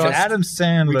situation. Yeah, and so just Adam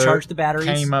Sandler recharge the batteries.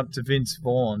 came up to Vince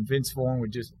Vaughn. Vince Vaughn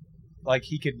would just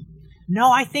he could.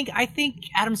 No, I think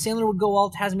Adam Sandler would go all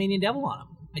Tasmanian Devil on him.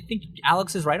 I think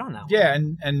Alex is right on that one. Yeah,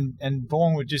 and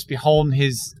Vaughn would just be holding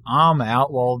his arm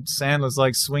out while Sandler's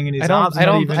swinging his arms. I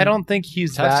don't think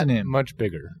he's that much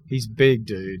bigger. He's big,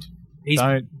 dude.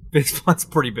 Vince Vaughn's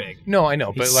pretty big. No, I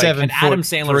know, but He's 7 and Adam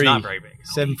foot Sandler's 3. not very big.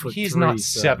 7 foot. He's 3, not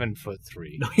so.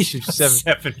 7'3". No, he's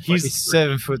 7 He's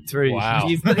 7'3". Wow.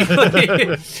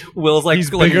 Will's He's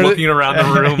bigger looking around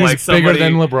the room he's like somebody. bigger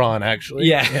than LeBron, actually.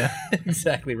 Yeah,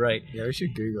 exactly right. Yeah, we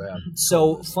should Google him.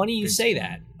 So funny you say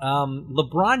that.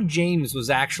 LeBron James was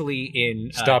actually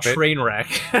in Stop it. Trainwreck.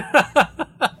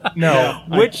 No,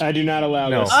 I do not allow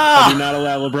No. this. I do not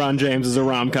allow LeBron James as a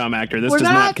rom-com actor. This We're does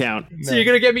not? not count. So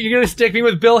you're gonna stick me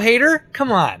with Bill Hader?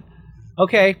 Come on.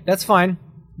 Okay, that's fine.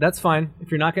 That's fine. If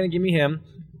you're not gonna give me him,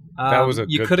 That was a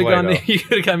you good could have play, gone. though. You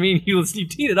could have. I mean, you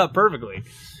teed it up perfectly.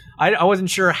 I wasn't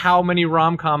sure how many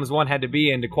rom-coms one had to be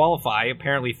in to qualify.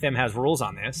 Apparently, Thim has rules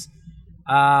on this.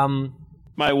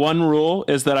 My one rule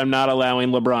is that I'm not allowing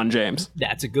LeBron James.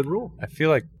 That's a good rule. I feel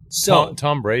like So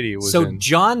Tom Brady was So in.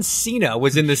 John Cena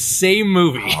was in the same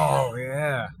movie. Oh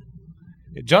yeah.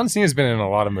 John Cena's been in a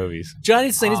lot of movies.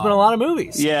 Johnny Cena's been in a lot of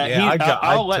movies. Yeah,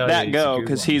 I'll let tell that you, he's a go good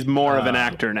because one. he's more of an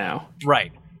actor now.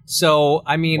 Right. So,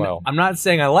 I mean, Well. I'm not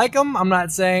saying I like him. I'm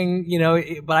not saying,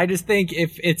 but I just think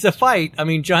if it's a fight, I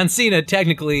mean, John Cena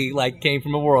technically came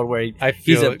from a world where he's a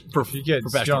If you get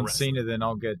professional John wrestler. Cena, then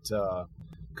I'll get.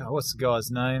 God, what's the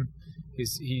guy's name? He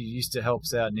used to help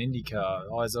us out in IndyCar.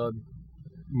 Izod.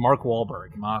 Mark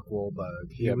Wahlberg. Mark Wahlberg.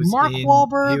 Mark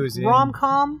Wahlberg, He was in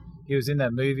rom-com? He was in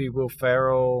that movie. Will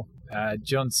Ferrell.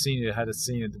 John Cena had a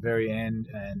scene at the very end,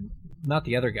 and Not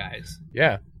the other guys.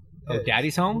 Yeah. Oh,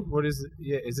 Daddy's Home? what is it?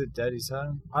 Yeah, is it Daddy's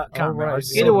Home? I can't Oh, remember. right. I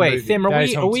saw Either the way, movie. Thim,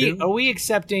 Daddy's Home too? are we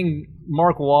accepting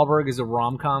Mark Wahlberg as a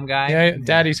rom-com guy? Yeah,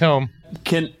 Daddy's Home.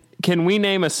 Can we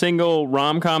name a single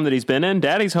rom-com that he's been in?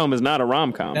 Daddy's Home is not a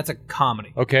rom-com. That's a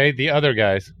comedy. Okay, the other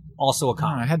guys. also a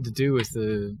comedy. It had to do with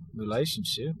the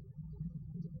relationship.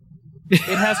 It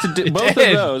has to do both of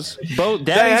those. Both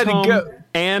Daddy's Home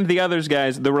and the others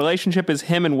guys. The relationship is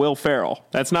him and Will Ferrell.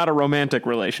 That's not a romantic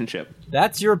relationship.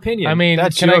 That's your opinion. I mean,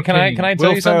 That's can your I tell opinion. you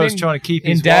Will Ferrell's something? trying to keep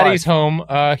in his Daddy's wife.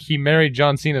 Home, he married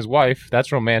John Cena's wife.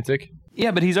 That's romantic.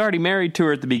 Yeah, but he's already married to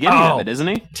her at the beginning of it, isn't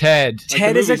he? Ted.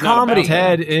 Ted is a comedy.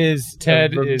 Ted is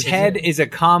a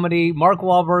comedy. Mark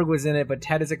Wahlberg was in it, but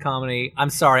Ted is a comedy. I'm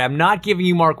sorry, I'm not giving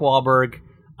you Mark Wahlberg.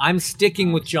 I'm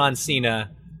sticking with John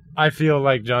Cena. I feel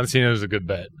like John Cena is a good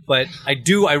bet. But I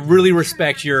really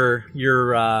respect your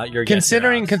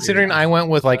considering I went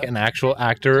with like an actual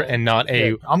actor and not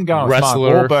a I'm going wrestler.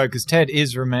 with Mark Wahlberg because Ted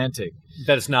is romantic.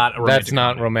 That is not a romantic That's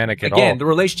not romantic at all. Again, the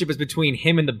relationship is between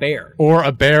him and the bear. Or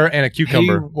a bear and a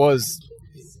cucumber. He was.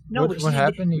 No, what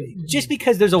happened? Just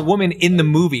because there's a woman in the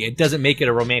movie, it doesn't make it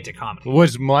a romantic comedy.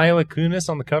 Was Mila Kunis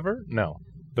on the cover? No,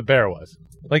 the bear was.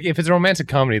 Like if it's a romantic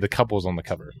comedy, the couple's on the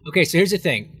cover. Okay, so here's the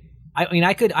thing. I mean,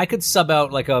 I could sub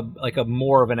out like a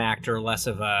more of an actor, less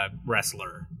of a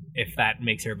wrestler, if that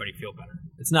makes everybody feel better.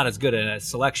 It's not as good a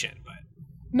selection, but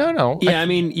no. Yeah, I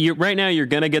mean, right now you're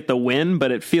gonna get the win,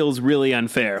 but it feels really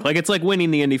unfair. Like it's like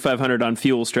winning the Indy 500 on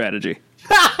fuel strategy.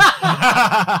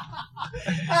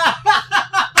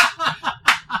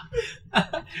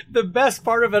 The best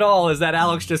part of it all is that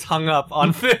Alex just hung up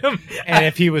on film. And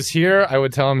if he was here, I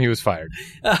would tell him he was fired.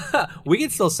 We can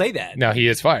still say that. No, he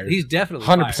is fired. He's definitely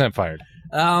 100% fired.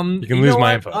 You can lose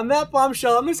my info. On that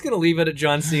bombshell, I'm just going to leave it at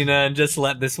John Cena and just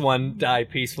let this one die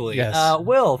peacefully. Yes.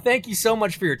 Will, thank you so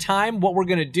much for your time. What we're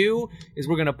going to do is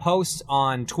we're going to post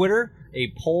on Twitter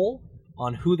a poll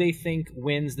on who they think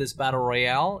wins this battle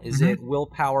royale. Is it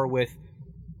willpower with...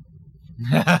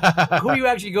 Who are you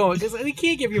actually going with? Because we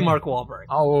can't give you Mark Wahlberg.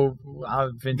 Oh,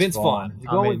 Vince Vaughn.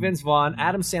 You're going with Vince Vaughn.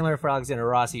 Adam Sandler for Alexander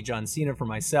Rossi. John Cena for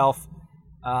myself.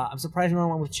 I'm surprised no one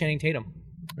went with Channing Tatum.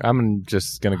 I'm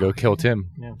just going to go kill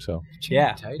Tim. Yeah. So.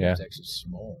 Yeah. Tatum's actually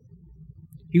small.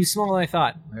 He was smaller than I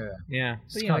thought. Yeah.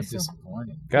 So, It's kind of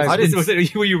disappointing.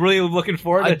 Guys, were you really looking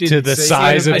forward to the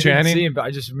size of Channing? I didn't see him, but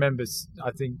I just remember, I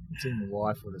think Tim, the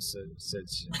wife would have said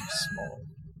small.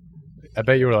 I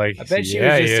bet you were like, I bet she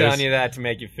was just telling you that to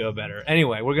make you feel better.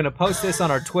 Anyway, we're going to post this on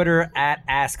our Twitter at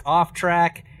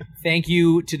AskOffTrack. Thank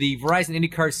you to the Verizon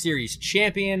IndyCar Series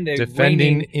champion, the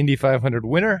defending Indy 500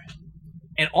 winner,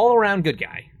 and all-around good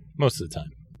guy. Most of the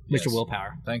time. Mr.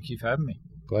 Willpower. Thank you for having me.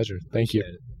 Pleasure. Thank you.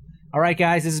 All right,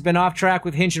 guys, this has been Off Track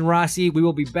with Hinch and Rossi. We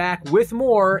will be back with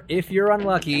more if you're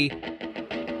unlucky.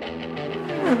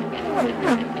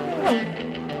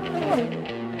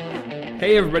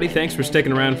 Hey everybody, thanks for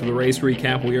sticking around for the race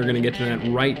recap. We are going to get to that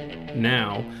right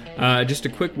now. Just a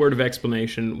quick word of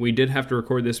explanation. We did have to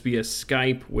record this via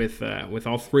Skype with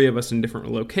all three of us in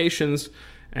different locations,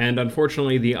 and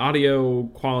unfortunately the audio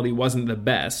quality wasn't the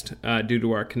best due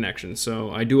to our connection, so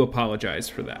I do apologize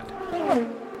for that.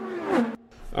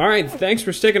 Alright, thanks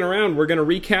for sticking around. We're going to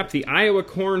recap the Iowa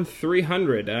Corn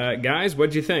 300. Guys,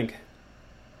 what'd you think?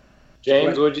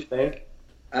 James, what'd you think?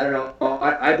 I don't know.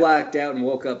 I blacked out and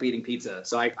woke up eating pizza.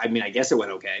 So, I mean, I guess it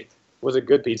went okay. Was it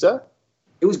good pizza?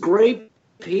 It was great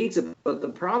pizza, but the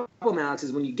problem, Alex,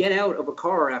 is when you get out of a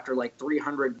car after like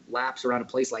 300 laps around a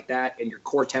place like that and your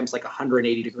core temp's like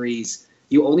 180 degrees,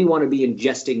 you only want to be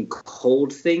ingesting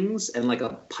cold things, and like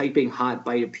a piping hot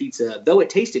bite of pizza, though it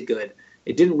tasted good,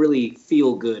 it didn't really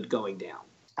feel good going down.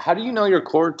 How do you know your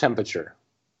core temperature?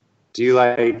 Do you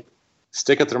like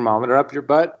stick a thermometer up your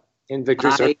butt in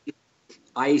Victor's Circle?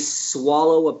 I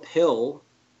swallow a pill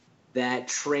that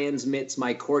transmits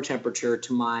my core temperature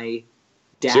to my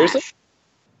dash. Seriously?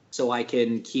 So I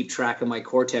can keep track of my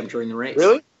core temp during the race.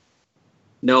 Really?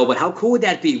 No, but how cool would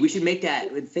that be? We should make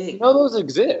that a thing. No, those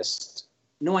exist.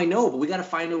 No, I know, but we got to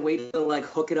find a way to like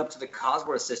hook it up to the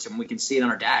Cosworth system. We can see it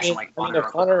on our dash. And, like, if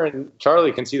Hunter and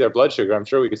Charlie can see their blood sugar, I'm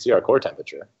sure we can see our core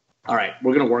temperature. All right,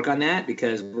 we're going to work on that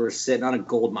because we're sitting on a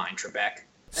gold mine, Trebek.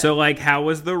 So, like, how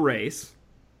was the race?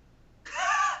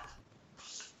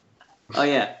 Oh,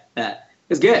 yeah. It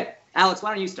was good. Alex,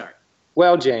 why don't you start?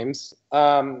 Well, James,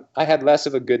 I had less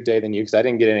of a good day than you because I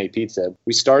didn't get any pizza.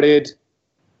 We started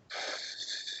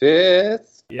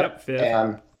 5th. Yep, 5th.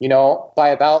 And, by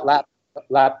about lap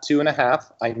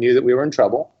 2.5, I knew that we were in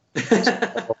trouble.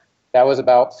 So that was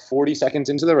about 40 seconds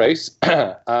into the race.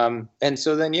 And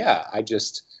so then,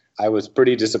 I was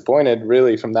pretty disappointed,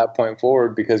 really, from that point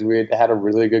forward because we had a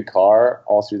really good car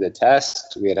all through the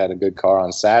test. We had a good car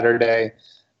on Saturday.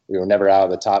 We were never out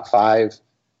of the top 5.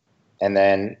 And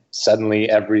then suddenly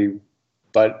everyone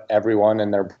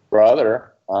and their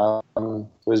brother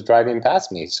was driving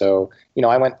past me. So,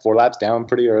 I went 4 laps down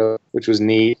pretty early, which was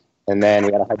neat. And then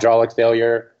we had a hydraulic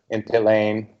failure in pit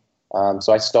lane.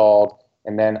 So I stalled,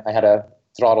 and then I had a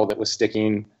throttle that was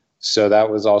sticking, so that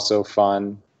was also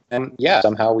fun. And yeah,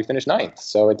 somehow we finished 9th.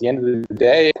 So at the end of the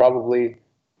day, probably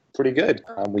pretty good.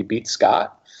 We beat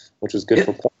Scott, which was good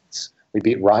for points. We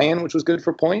beat Ryan, which was good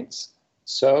for points.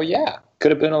 So yeah,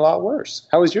 could have been a lot worse.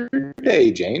 How was your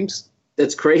day, James?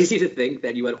 It's crazy to think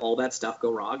that you had all that stuff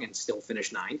go wrong and still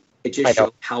finish 9th. It just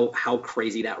shows how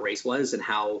crazy that race was, and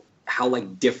how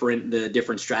like the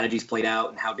different strategies played out,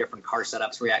 and how different car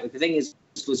setups react. The thing is,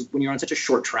 was when you're on such a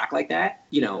short track like that,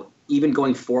 even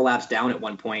going 4 laps down at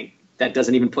one point, that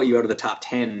doesn't even put you out of the top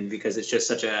 10, because it's just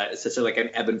such a like an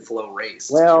ebb and flow race.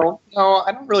 Well, no,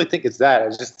 I don't really think it's that. I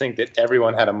just think that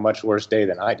everyone had a much worse day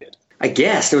than I did. I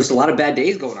guess there was a lot of bad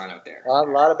days going on out there. A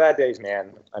lot of bad days, man.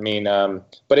 I mean,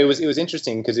 but it was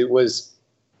interesting because it was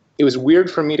weird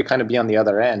for me to kind of be on the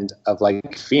other end of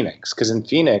like Phoenix, because in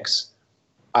Phoenix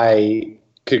I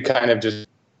could kind of just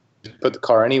put the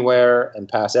car anywhere and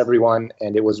pass everyone,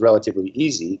 and it was relatively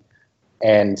easy.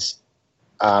 And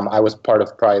I was part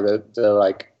of probably the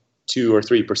like 2 or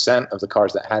 3% of the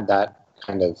cars that had that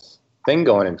kind of thing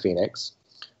going in Phoenix.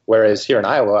 Whereas here in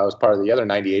Iowa, I was part of the other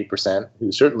 98%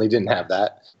 who certainly didn't have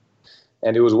that.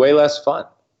 And it was way less fun,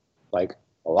 like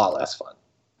a lot less fun.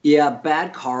 Yeah,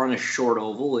 bad car on a short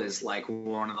oval is like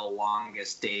one of the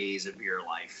longest days of your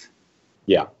life.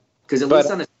 Yeah. Because at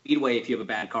least on a speedway, if you have a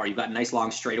bad car, you've got nice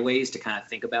long straightaways to kind of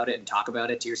think about it and talk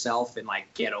about it to yourself and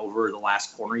like get over the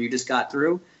last corner you just got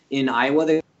through. In Iowa,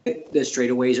 the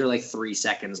straightaways are like 3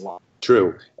 seconds long.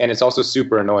 True. And it's also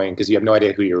super annoying because you have no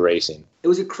idea who you're racing. It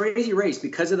was a crazy race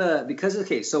because of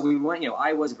okay, so we went,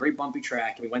 Iowa's a great bumpy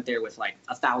track, and we went there with like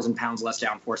 1,000 pounds less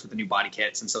downforce with the new body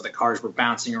kits, and so the cars were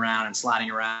bouncing around and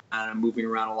sliding around and moving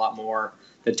around a lot more.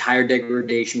 The tire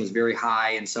degradation was very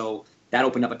high, and so that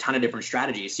opened up a ton of different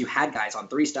strategies. So you had guys on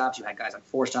 3 stops, you had guys on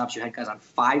 4 stops, you had guys on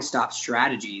 5-stop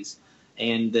strategies,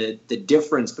 and the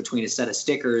difference between a set of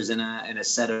stickers and a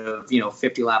set of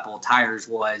 50-lap old tires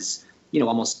was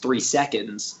almost 3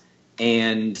 seconds,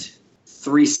 and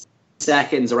 3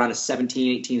 seconds around a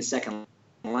 17-18 second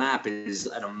lap is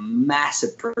at a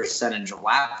massive percentage of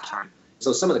lap time.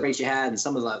 So some of the race you had and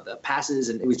some of the passes,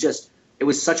 and it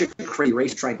was such a crazy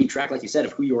race to try and keep track, like you said,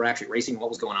 of who you were actually racing and what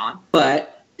was going on.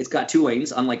 But it's got 2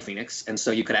 lanes, unlike Phoenix, and so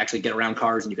you could actually get around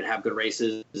cars and you could have good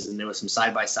races, and there was some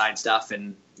side-by-side stuff,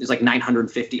 and there's like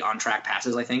 950 on-track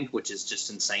passes, I think, which is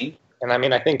just insane. And I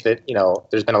mean, I think that,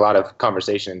 there's been a lot of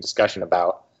conversation and discussion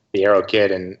about the Aero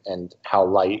kit and how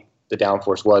light the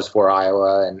downforce was for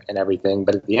Iowa and everything.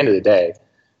 But at the end of the day,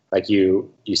 like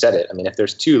you said it, I mean, if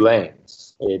there's 2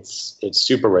 lanes, it's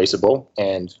super raceable,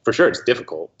 and for sure it's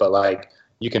difficult, but like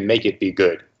you can make it be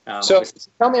good. So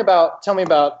tell me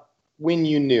about when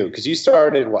you knew, because you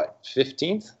started what,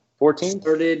 15th, 14th?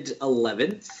 Started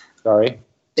 11th. Started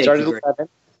 11th.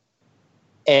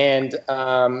 And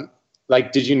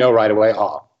did you know right away,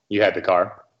 you had the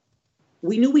car?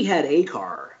 We knew we had a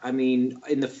car. I mean,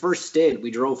 in the first stint, we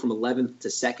drove from 11th to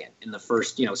 2nd in the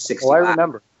first, 60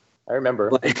 laps. I remember.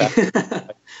 But,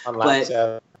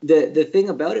 the thing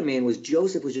about it, man, was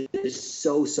Joseph was just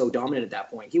so dominant at that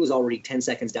point. He was already 10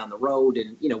 seconds down the road,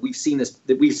 and we've seen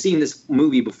this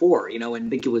movie before. And I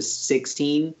think it was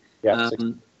 16. Yeah.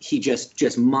 He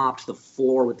just mopped the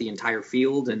floor with the entire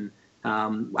field, and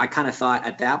I kind of thought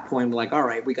at that point, like, all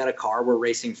right, we got a car, we're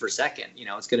racing for 2nd.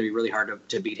 It's going to be really hard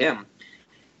to beat him.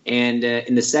 And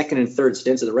in the 2nd and 3rd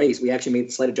stints of the race, we actually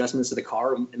made slight adjustments to the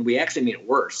car, and we actually made it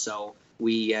worse. So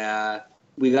we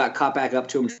got caught back up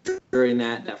to him during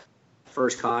that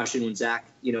first caution when Zach,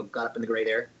 got up in the gray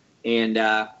there. And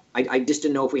I just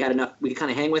didn't know if we had enough. We could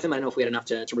kind of hang with him. I didn't know if we had enough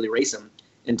to really race him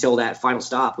until that final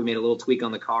stop. We made a little tweak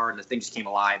on the car, and the thing just came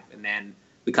alive. And then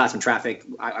we caught some traffic.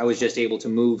 I was just able to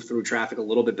move through traffic a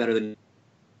little bit better than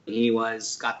he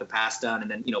was, got the pass done,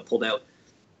 and then, pulled out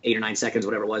 8 or 9 seconds,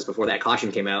 whatever it was, before that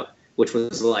caution came out, which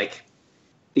was like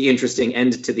the interesting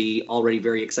end to the already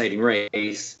very exciting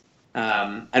race.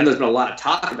 I know there's been a lot of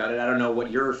talk about it. I don't know what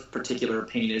your particular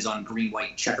opinion is on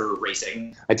green-white checker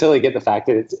racing. I totally get the fact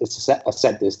that it's a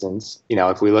set distance.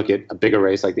 If we look at a bigger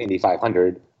race like the Indy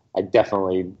 500, I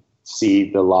definitely see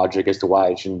the logic as to why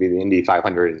it shouldn't be the Indy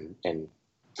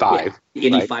 505. Yeah,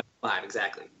 Indy 505,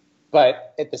 exactly.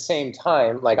 But at the same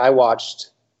time, like I watched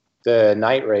the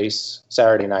night race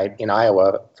Saturday night in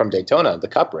Iowa from Daytona, the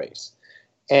Cup race,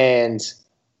 and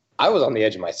I was on the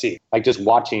edge of my seat, like just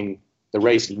watching the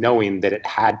race, knowing that it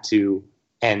had to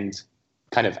end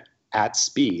kind of at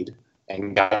speed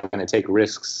and going to take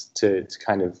risks to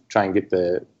kind of try and get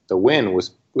the win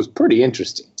was pretty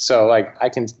interesting. So like I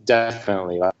can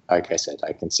definitely, like I said,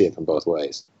 I can see it from both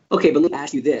ways. Okay, but let me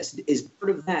ask you this. Is part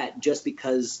of that just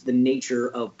because the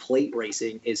nature of plate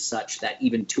racing is such that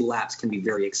even 2 laps can be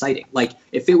very exciting? Like,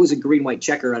 if it was a green-white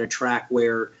checker at a track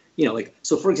where,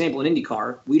 so for example, in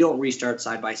IndyCar, we don't restart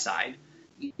side by side.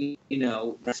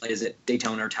 Is it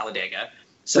Daytona or Talladega?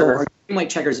 So Sure. are green-white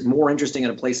checkers more interesting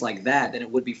at a place like that than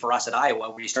it would be for us at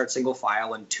Iowa, where you start single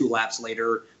file and 2 laps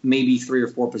later, maybe 3 or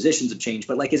 4 positions have changed?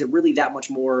 But, is it really that much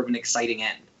more of an exciting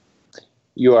end?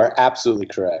 You are absolutely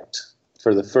correct.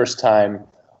 For the first time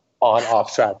on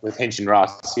Off Track with Hinch and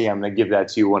Rossi, I'm going to give that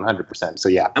to you 100%. So,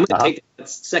 yeah. I'm going to take that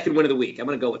second win of the week. I'm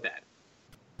going to go with that.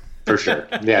 For sure.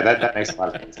 Yeah, that makes a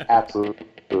lot of sense. Absolutely.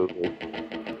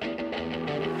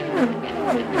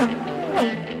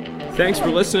 Thanks for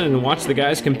listening, and watch the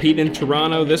guys compete in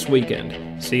Toronto this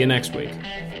weekend. See you next week.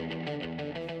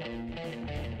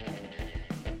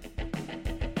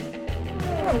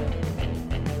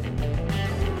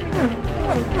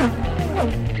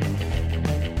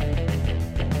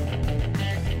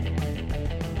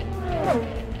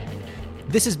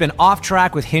 This has been Off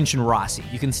Track with Hinch and Rossi.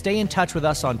 You can stay in touch with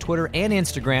us on Twitter and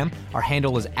Instagram. Our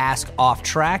handle is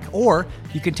AskOffTrack, or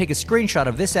you can take a screenshot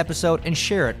of this episode and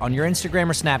share it on your Instagram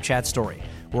or Snapchat story.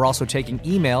 We're also taking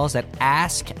emails at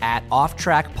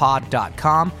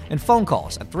ask@offtrackpod.com and phone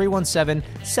calls at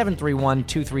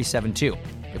 317-731-2372.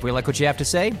 If we like what you have to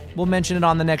say, we'll mention it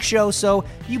on the next show, so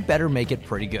you better make it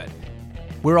pretty good.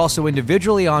 We're also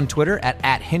individually on Twitter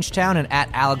at Hinchtown and at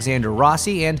Alexander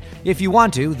Rossi, and if you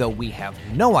want to, though we have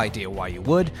no idea why you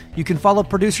would, you can follow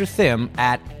producer Thim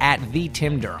at the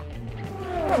Tim Durham.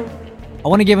 I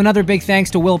want to give another big thanks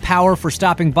to Will Power for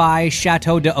stopping by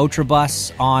Chateau de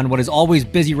Outrabus on what is always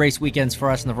busy race weekends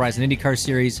for us in the Verizon IndyCar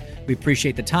Series. We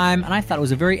appreciate the time, and I thought it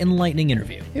was a very enlightening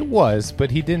interview. It was, but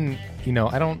he didn't,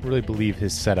 I don't really believe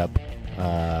his setup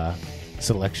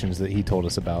selections that he told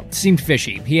us about. Seemed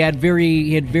fishy. He had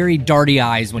very darty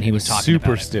eyes when he was talking about it.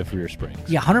 Super stiff rear springs.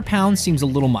 Yeah, 100 pounds seems a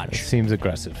little much. It seems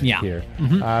aggressive here.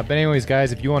 Mm-hmm. But anyways,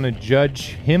 guys, if you want to judge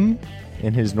him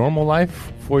in his normal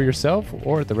life for yourself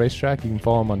or at the racetrack, you can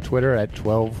follow him on Twitter at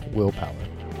 12willpower.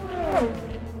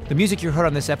 The music you heard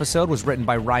on this episode was written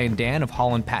by Ryan Dan of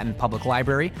Holland Patton Public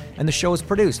Library, and the show is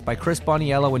produced by Chris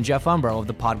Boniello and Jeff Umbro of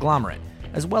The Podglomerate,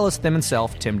 as well as Thim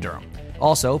himself, Tim Durham.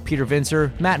 Also, Peter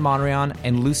Vincer, Matt Monreon,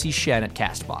 and Lucy Shen at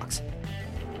CastBox.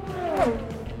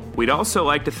 We'd also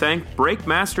like to thank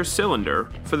Breakmaster Cylinder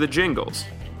for the jingles.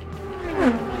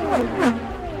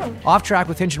 Off Track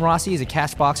with Hinch and Rossi is a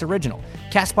CastBox original.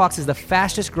 CastBox is the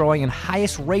fastest growing and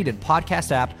highest rated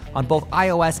podcast app on both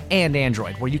iOS and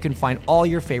Android, where you can find all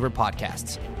your favorite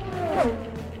podcasts.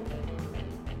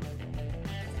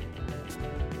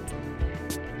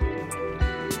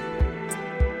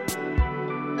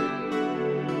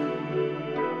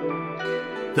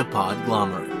 The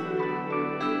Podglomerate,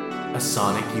 a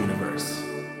sonic universe.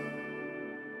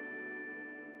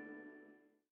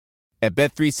 At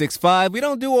Bet365, we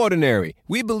don't do ordinary.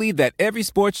 We believe that every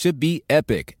sport should be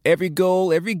epic. Every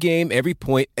goal, every game, every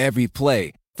point, every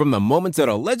play. From the moments that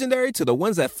are legendary to the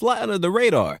ones that fly under the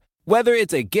radar. Whether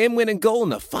it's a game-winning goal in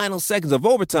the final seconds of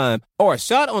overtime or a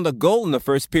shot on the goal in the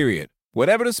first period.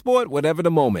 Whatever the sport, whatever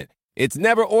the moment. It's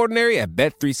never ordinary at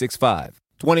Bet365.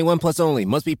 21 plus only.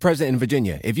 Must be present in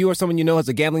Virginia. If you or someone you know has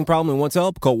a gambling problem and wants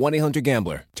help, call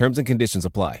 1-800-GAMBLER. Terms and conditions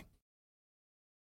apply.